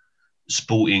lot of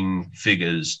sporting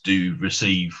figures do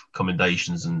receive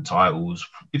commendations and titles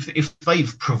if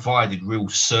they've provided real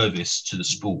service to the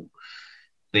sport.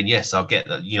 Then yes, I'll get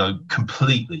that.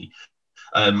 Completely.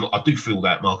 I do feel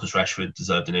that Marcus Rashford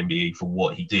deserved an MBE for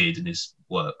what he did in his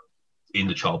work in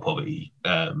the child poverty.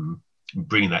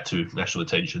 Bringing that to national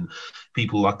attention.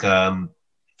 People like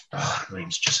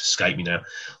names just escape me now,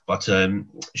 but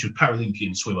she was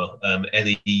Paralympian swimmer,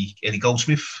 Ellie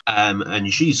Goldsmith,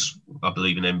 and she's, I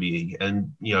believe, an MBE,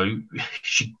 and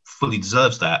she fully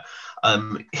deserves that.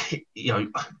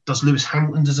 Does Lewis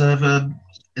Hamilton deserve an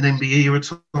MBE or a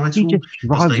title? He just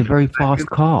drives a very fast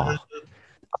car.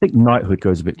 I think knighthood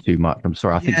goes a bit too much. I'm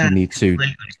sorry. I think you need to.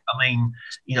 I mean,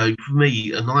 for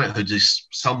me, a knighthood is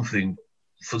something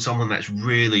for someone that's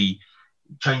really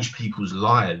changed people's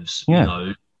lives.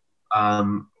 Yeah.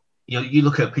 You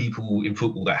look at people in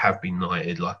football that have been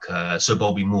knighted, like Sir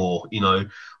Bobby Moore,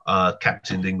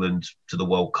 captained England to the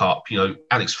World Cup. Sir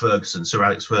Alex Ferguson,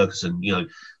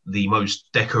 the most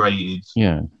decorated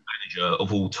manager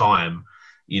of all time.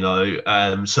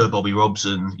 Sir Bobby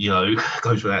Robson,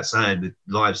 goes without saying, the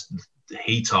lives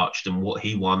he touched and what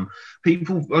he won.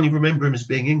 People only remember him as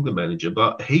being England manager,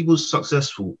 but he was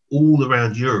successful all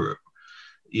around Europe.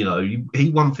 He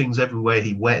won things everywhere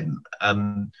he went.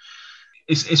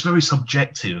 It's very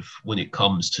subjective when it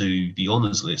comes to the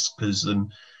honours list, because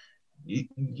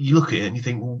you look at it and you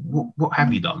think, well, what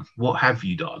have you done? What have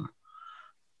you done?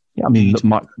 Yeah, I mean,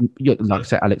 like I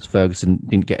said, Alex Ferguson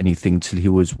didn't get anything till he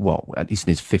was, at least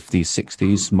in his 50s,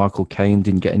 60s. Michael Caine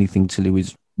didn't get anything till he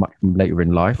was much later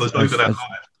in life. Because those that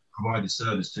provided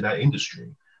service to that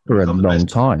industry for a long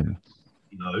time.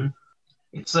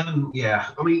 It's I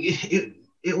mean,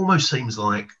 it almost seems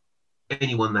like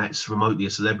anyone that's remotely a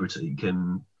celebrity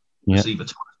can receive a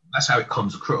title. That's how it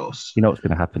comes across. You know what's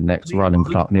going to happen next? Ryan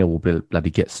Clark-Neil will bloody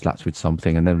get slapped with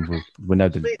something, and then we'll know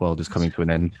the world is coming to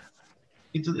an end.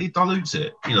 It dilutes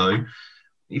it,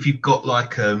 If you've got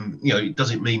it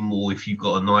doesn't mean more if you've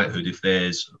got a knighthood if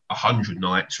there's 100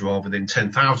 knights rather than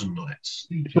 10,000 knights.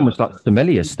 It's almost like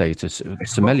sommelier status.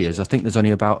 Sommeliers, I think there's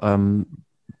only about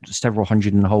several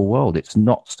hundred in the whole world. It's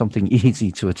not something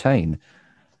easy to attain.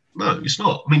 No, it's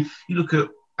not. I mean, you look at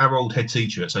our old head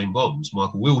teacher at St. Bob's,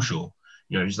 Michael Wilshaw.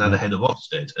 He's now the head of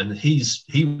Ofsted, and he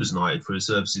was knighted for his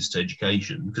services to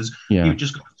education because he would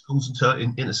just go to schools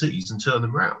and inner cities and turn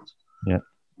them around. Yeah.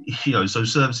 So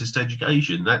services to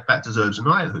education, that deserves a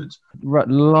knighthood. Right.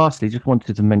 Lastly, just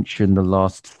wanted to mention the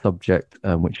last subject,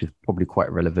 which is probably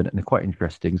quite relevant and quite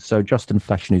interesting. So Justin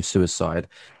Fashionu's suicide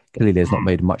clearly has not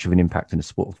made much of an impact in the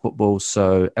sport of football.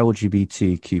 So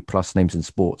LGBTQ plus names in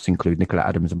sports include Nicola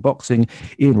Adams in boxing,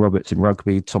 Ian Roberts in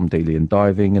rugby, Tom Daley in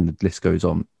diving, and the list goes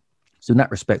on. So in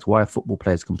that respect, why are football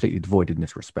players completely devoid in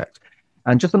this respect?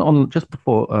 And just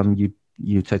before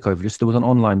you take over, there was an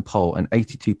online poll, and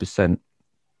 82%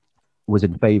 was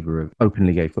in favour of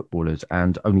openly gay footballers,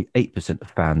 and only 8% of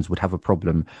fans would have a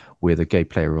problem with a gay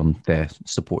player on their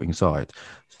supporting side.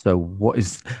 So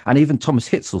and even Thomas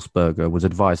Hitzelsberger was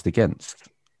advised against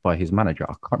by his manager.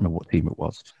 I can't remember what team it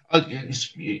was.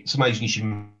 It's amazing you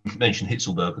should mention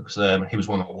Hitzelsberger, because he was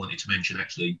one I wanted to mention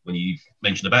actually when you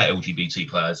mentioned about LGBT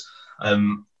players.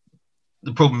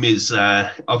 The problem is,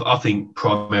 I think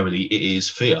primarily it is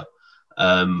fear.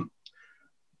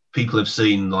 People have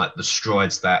seen the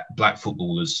strides that black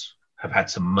footballers have had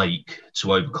to make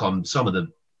to overcome some of the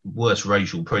worst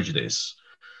racial prejudice.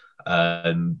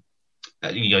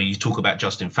 You talk about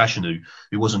Justin Fashanu,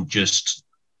 who wasn't just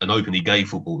an openly gay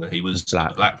footballer. He was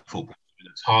Black. a black footballer at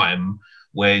a time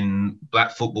when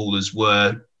black footballers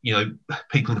were,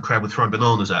 people in the crowd were throwing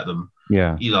bananas at them,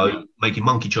 Yeah. making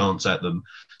monkey chants at them.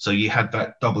 So you had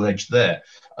that double edge there.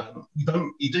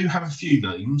 You do have a few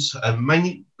names,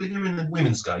 mainly bigger in the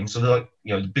women's game. So like,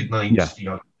 the big names,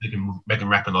 Megan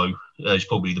Rapinoe is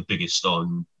probably the biggest star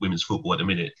in women's football at the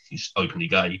minute. She's openly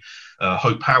gay.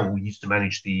 Hope Powell used to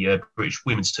manage the British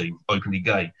women's team, openly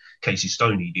gay. Casey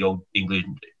Stoney, the old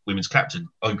England women's captain,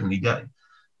 openly gay.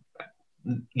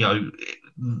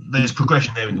 There's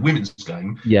progression there in the women's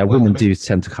game. Yeah, women do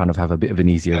tend to kind of have a bit of an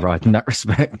easier ride in that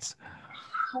respect.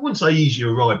 I wouldn't say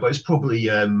easier ride, but it's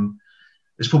probably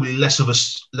less of a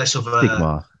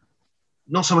stigma.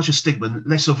 Not so much a stigma,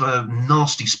 less of a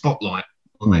nasty spotlight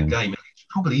on that game. It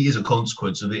probably is a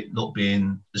consequence of it not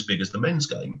being as big as the men's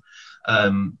game.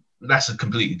 That's a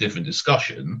completely different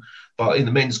discussion. But in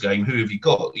the men's game, who have you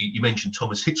got? You mentioned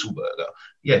Thomas Hitzlberger.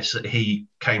 Yes, he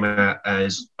came out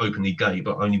as openly gay,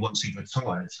 but only once he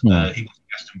retired. He was the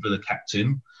Aston Villa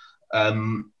captain.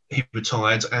 He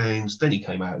retired, and then he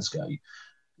came out as gay.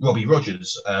 Robbie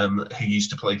Rogers, who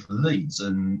used to play for Leeds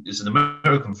and is an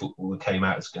American footballer, came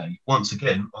out as gay once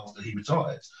again after he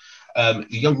retired.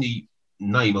 The only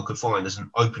name I could find as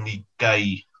an openly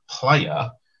gay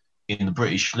player in the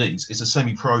British leagues is a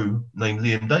semi-pro named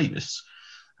Liam Davis.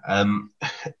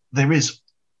 There is,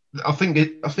 I think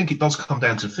it does come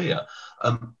down to fear.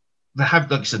 There have,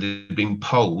 like I said, been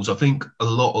polls. I think a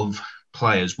lot of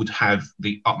players would have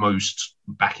the utmost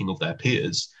backing of their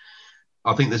peers.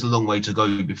 I think there's a long way to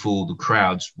go before the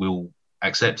crowds will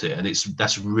accept it, and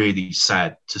that's really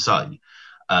sad to say.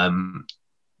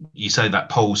 You say that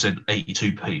poll said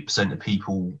 82% of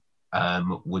people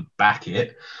would back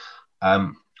it.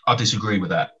 I disagree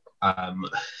with that.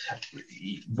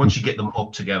 Once you get them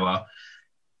mob together,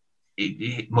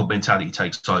 mob mentality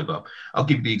takes over. I'll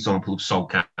give you the example of Sol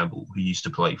Campbell, who used to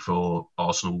play for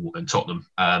Arsenal and Tottenham,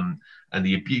 and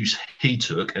the abuse he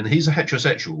took. And he's a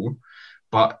heterosexual,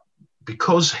 but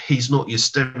because he's not your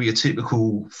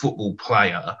stereotypical football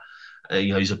player,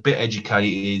 he's a bit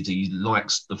educated, he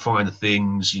likes the finer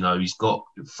things, he's got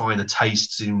finer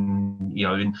tastes in,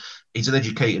 and he's an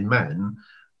educated man.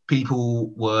 People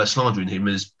were slandering him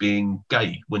as being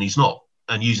gay when he's not,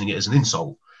 and using it as an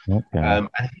insult. Okay. And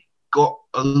he got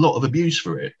a lot of abuse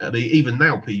for it. I mean, even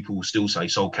now people still say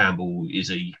Sol Campbell is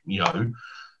and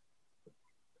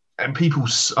people,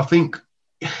 I think,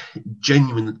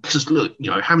 genuine, because look,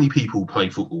 how many people play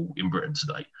football in Britain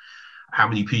today? How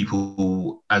many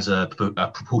people, as a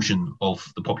proportion of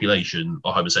the population,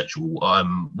 are homosexual?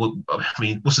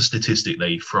 What's the statistic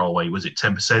they throw away? Was it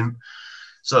 10%?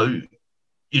 So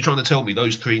you're trying to tell me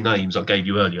those three names I gave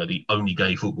you earlier, the only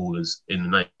gay footballers in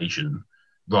the nation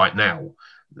right now?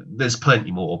 There's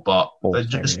plenty more, but they're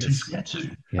just too scared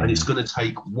to. Yeah. And it's going to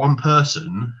take one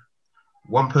person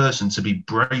to be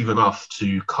brave enough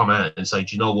to come out and say,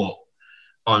 do you know what?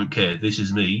 I don't care. This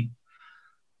is me.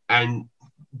 And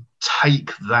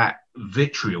take that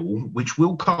vitriol, which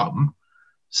will come,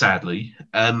 sadly,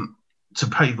 to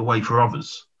pave the way for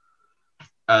others.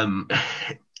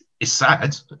 It's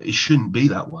sad. It shouldn't be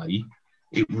that way.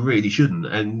 It really shouldn't.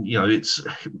 And,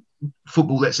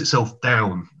 football lets itself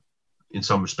down in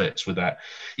some respects with that.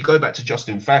 You go back to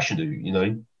Justin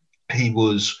Fashanu, he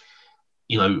was,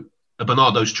 a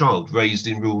Barnardo's child raised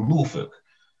in rural Norfolk.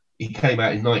 He came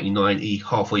out in 1990,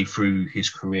 halfway through his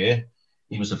career.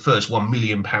 He was the first £1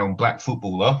 million black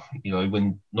footballer,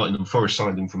 when Nottingham Forest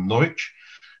signed him from Norwich.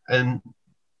 And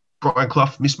Brian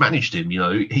Clough mismanaged him.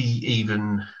 He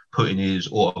even put in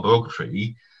his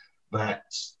autobiography that,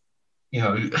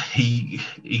 he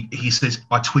says,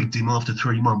 I twigged him after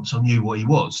 3 months. I knew what he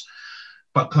was.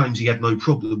 But claims he had no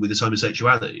problem with his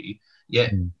homosexuality.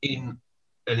 Yet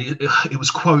it was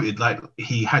quoted like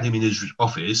he had him in his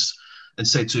office and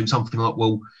said to him something like,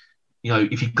 well,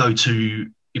 if you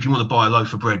want to buy a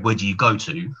loaf of bread, where do you go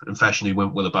to? And Fashanu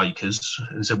went, well, a baker's.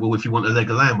 And said, well, if you want a leg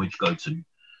of lamb, where'd you go to? And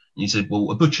he said,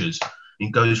 well, a butcher's. And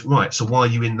he goes, right, so why are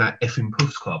you in that effing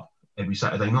puffs club every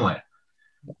Saturday night?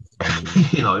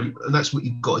 And that's what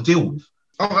you've got to deal with.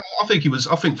 I think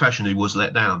Fashanu was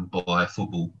let down by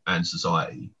football and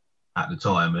society at the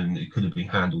time, and it could have been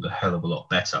handled a hell of a lot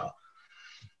better.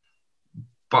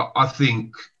 But I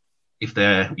think if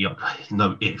gay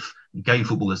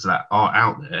footballers that are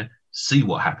out there see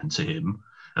what happened to him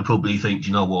and probably think,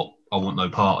 you know what, I want no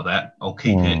part of that. I'll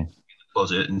keep it in the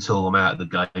closet until I'm out of the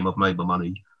game. I've made my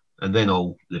money, and then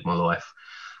I'll live my life.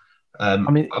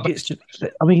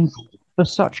 For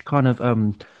such kind of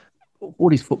all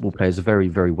these football players are very,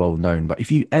 very well known. But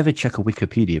if you ever check a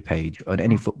Wikipedia page on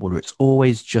any footballer, it's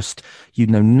always just, you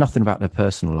know, nothing about their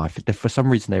personal life. For some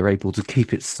reason, they're able to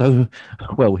keep it so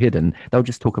well hidden. They'll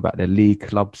just talk about their league,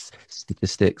 clubs,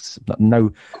 statistics,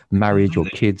 no marriage or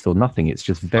kids or nothing. It's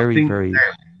just very, very.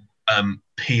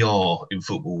 PR in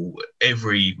football,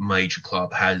 every major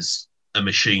club has a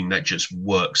machine that just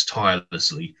works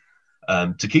tirelessly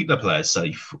to keep their players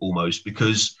safe almost,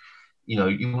 because you know,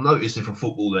 you'll notice if a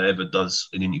footballer ever does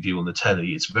an interview on the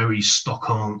telly, it's very stock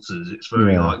answers. It's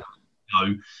very like, you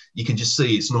know, you can just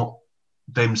see it's not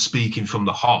them speaking from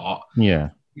the heart.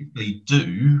 Yeah. If they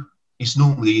do, it's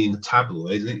normally in the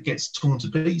tabloid and it gets torn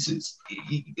to pieces.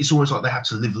 It's almost like they have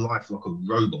to live life like a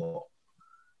robot,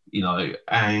 you know,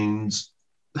 and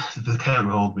the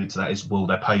counter argument to that is, well,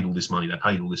 they're paid all this money,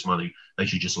 they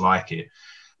should just like it.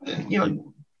 And, you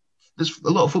know, there's a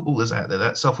lot of footballers out there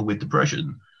that suffer with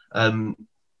depression.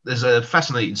 There's a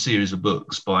fascinating series of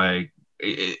books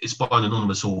it's by an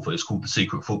anonymous author. It's called The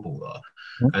Secret Footballer.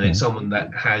 Okay. And it's someone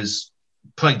that has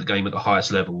played the game at the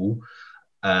highest level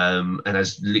and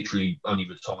has literally only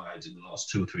retired in the last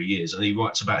 2 or 3 years. And he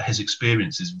writes about his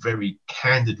experiences very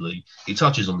candidly. He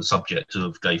touches on the subject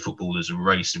of gay footballers and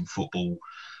race in football,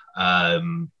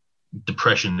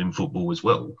 depression in football as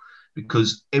well,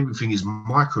 because everything is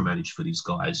micromanaged for these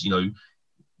guys. You know,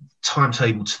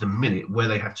 timetable to the minute, where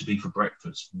they have to be for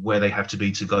breakfast, where they have to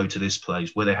be to go to this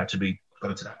place, where they have to be to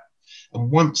go to that.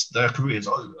 And once their career's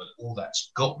over, all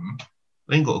that's gone,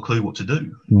 they ain't got a clue what to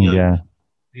do. You know,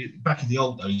 back in the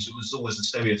old days, it was always the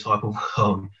stereotype of,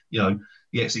 you know,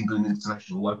 the ex-England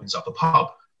international opens up a pub.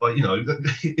 But, you know,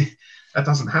 that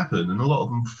doesn't happen. And a lot of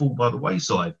them fall by the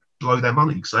wayside, blow their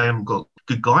money because they haven't got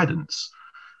good guidance.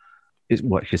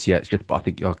 But I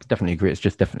think I definitely agree. It's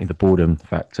just definitely the boredom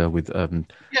factor with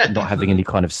not having any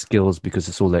kind of skills, because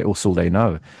it's all they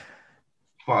know.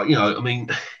 Well, you know, I mean,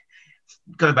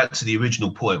 going back to the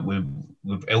original point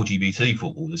with LGBT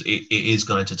footballers, it is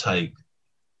going to take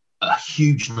a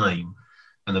huge name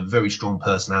and a very strong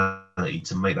personality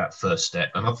to make that first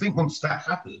step. And I think once that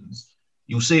happens,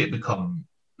 you'll see it become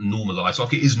normalised,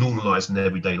 like it is normalised in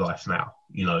everyday life now,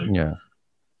 you know. Yeah.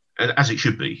 And as it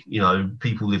should be, you know,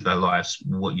 people live their lives.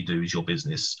 What you do is your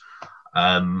business.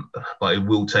 But it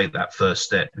will take that first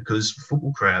step, because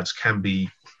football crowds can be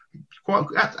quite,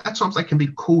 at times they can be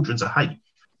cauldrons of hate.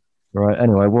 Right.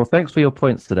 Anyway, well, thanks for your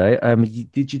points today.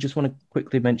 Did you just want to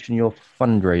quickly mention your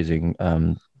fundraising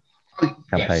campaign?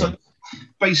 Yeah, so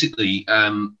basically,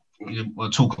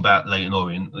 I'll talk about Leyton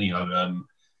Orient. You know,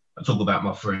 I talk about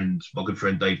my good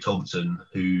friend Dave Thompson,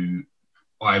 who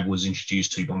I was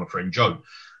introduced to by my friend Joe.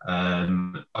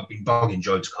 I've been bugging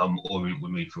Joe to come Orient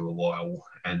with me for a while,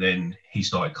 and then he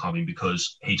started coming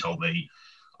because he told me,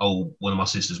 oh, one of my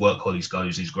sister's work colleagues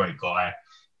goes, he's a great guy,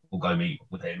 we'll go meet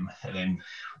with him. And then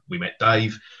we met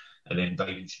Dave, and then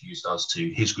Dave introduced us to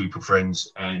his group of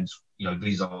friends, and you know,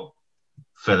 these are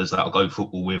fellas that I'll go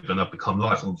football with, and I've become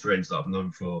lifelong friends that I've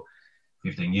known for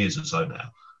 15 years or so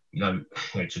now. You know,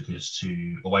 they took us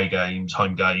to away games,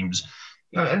 home games,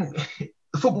 you know, and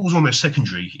the football's almost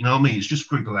secondary, you know what I mean? It's just a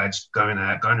group of lads going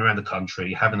around the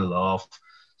country, having a laugh,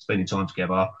 spending time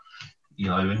together, you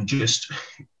know, and just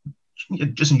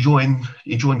enjoying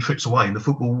trips away. And the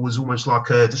football was almost like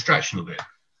a distraction of it.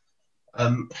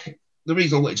 The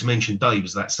reason I wanted to mention Dave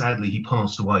is that sadly he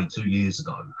passed away 2 years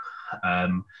ago.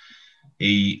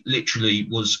 He literally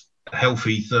was a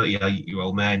healthy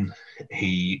 38-year-old man.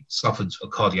 He suffered a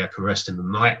cardiac arrest in the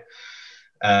night.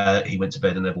 He went to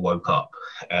bed and never woke up.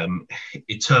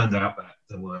 It turned out that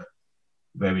there were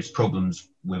various problems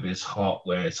with his heart,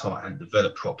 where his heart hadn't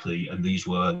developed properly, and these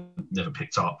were never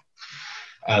picked up.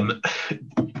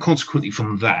 Consequently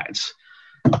from that,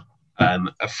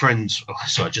 a friend,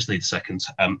 I just need a second.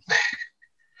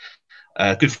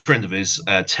 A good friend of his,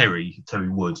 Terry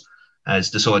Wood,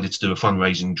 has decided to do a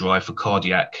fundraising drive for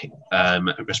cardiac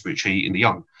respiratory in the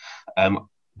young.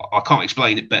 I can't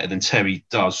explain it better than Terry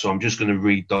does, so I'm just going to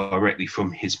read directly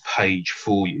from his page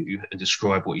for you and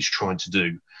describe what he's trying to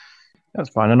do. That's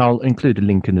fine, and I'll include a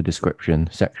link in the description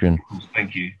section.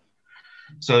 Thank you.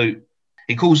 So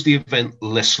he calls the event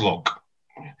Les Log.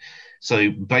 So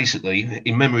basically,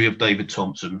 in memory of David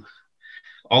Thompson,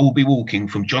 I will be walking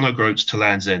from John O'Groats to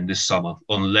Land's End this summer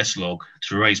on Les Log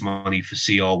to raise money for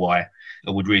CRY,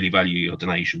 and would really value your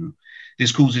donation.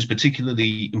 This cause is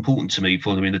particularly important to me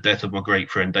following the death of my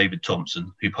great friend David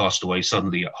Thompson, who passed away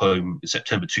suddenly at home in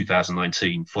September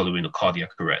 2019 following a cardiac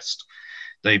arrest.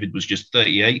 David was just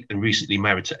 38 and recently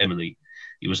married to Emily.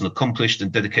 He was an accomplished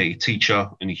and dedicated teacher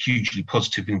and a hugely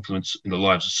positive influence in the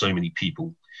lives of so many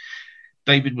people.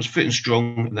 David was fit and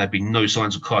strong, and there had been no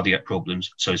signs of cardiac problems,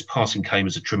 so his passing came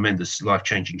as a tremendous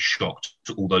life-changing shock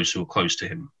to all those who were close to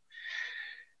him.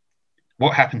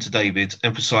 What happened to David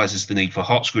emphasises the need for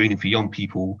heart screening for young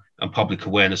people and public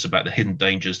awareness about the hidden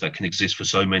dangers that can exist for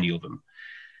so many of them.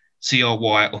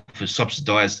 CRY offers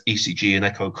subsidised ECG and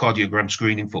echocardiogram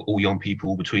screening for all young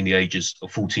people between the ages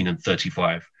of 14 and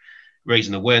 35.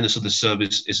 Raising awareness of the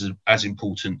service is as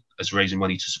important as raising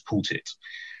money to support it.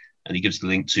 And he gives the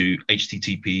link to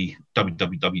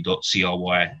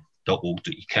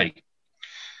http://www.cry.org.uk.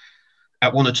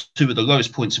 At one or two of the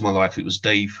lowest points in my life, it was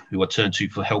Dave who I turned to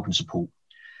for help and support.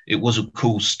 It was, of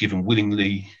course, given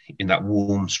willingly in that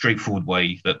warm, straightforward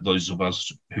way that those of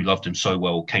us who loved him so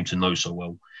well came to know so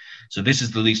well. So this is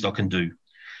the least I can do.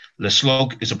 Le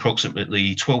Slog is approximately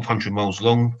 1,200 miles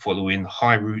long, following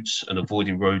high routes and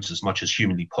avoiding roads as much as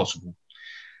humanly possible.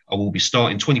 I will be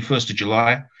starting 21st of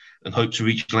July and hope to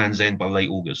reach Land's End by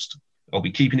late August. I'll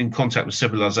be keeping in contact with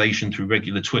Civilization through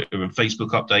regular Twitter and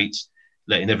Facebook updates,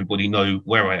 letting everybody know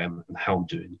where I am and how I'm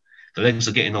doing. The legs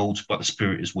are getting old, but the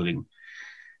spirit is willing.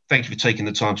 Thank you for taking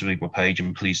the time to read my page,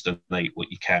 and please donate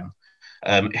what you can.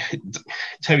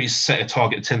 Terry's set a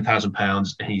target of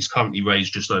 £10,000, and he's currently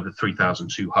raised just over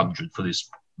 3,200 for this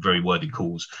very worthy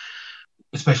cause.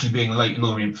 Especially being a Leyton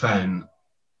Orient fan,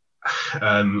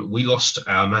 we lost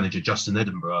our manager, Justin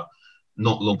Edinburgh,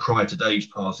 not long prior to Dave's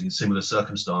passing in similar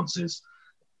circumstances,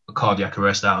 a cardiac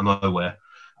arrest out of nowhere.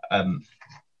 I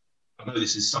know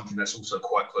this is something that's also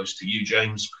quite close to you,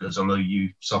 James, because I know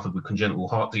you suffered with congenital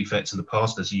heart defects in the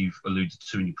past, as you've alluded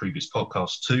to in your previous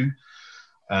podcast too.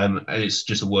 And it's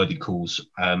just a worthy cause.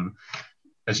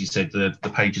 As you said, the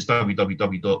page is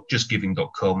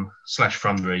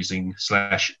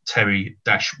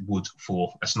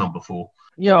www.justgiving.com/fundraising/Terry-Wood4. That's number 4.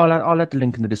 Yeah, I'll add the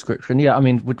link in the description. Yeah, I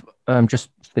mean, just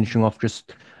finishing off,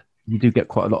 you do get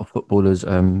quite a lot of footballers,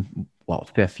 a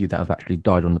fair few that have actually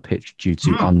died on the pitch due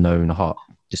to unknown heart.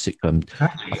 I think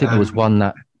there was one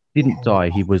that didn't die.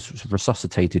 He was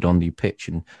resuscitated on the pitch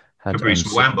and had. That's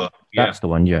the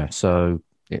one, yeah. So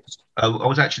it's. I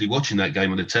was actually watching that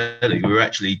game on the telly. We were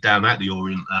actually down at the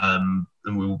Orient, and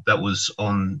that was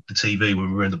on the TV when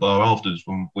we were in the bar afterwards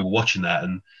when we were watching that.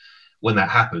 And when that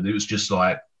happened, it was just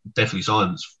like deathly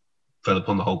silence fell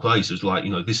upon the whole place. It was like,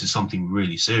 this is something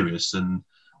really serious, and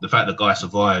the fact that the guy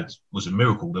survived was a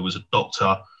miracle. There was a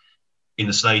doctor in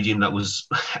the stadium that was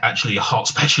actually a heart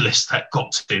specialist that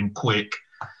got to him quick,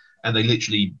 and they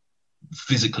literally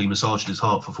physically massaged his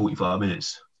heart for 45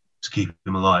 minutes to keep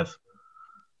him alive.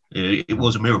 It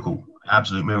was a miracle,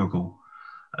 absolute miracle.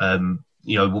 Other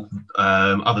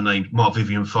names, Mark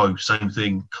Vivian Foe, same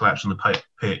thing, collapsed on the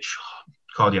pitch,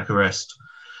 cardiac arrest,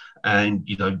 and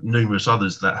numerous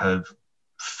others that have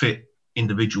fit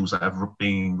individuals that have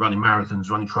been running marathons,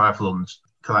 running triathlons,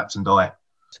 collapse and die.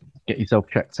 Get yourself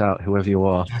checked out, whoever you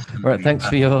are. Right, thanks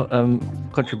for your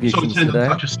contributions today. Sorry to end on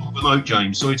such a somber note,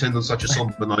 James. Sorry to end on such a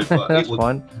somber note, but that's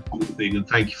fine. A cool thing, and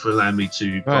thank you for allowing me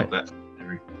to plug that.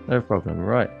 No problem.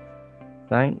 Right.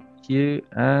 Thank you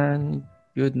and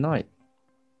good night.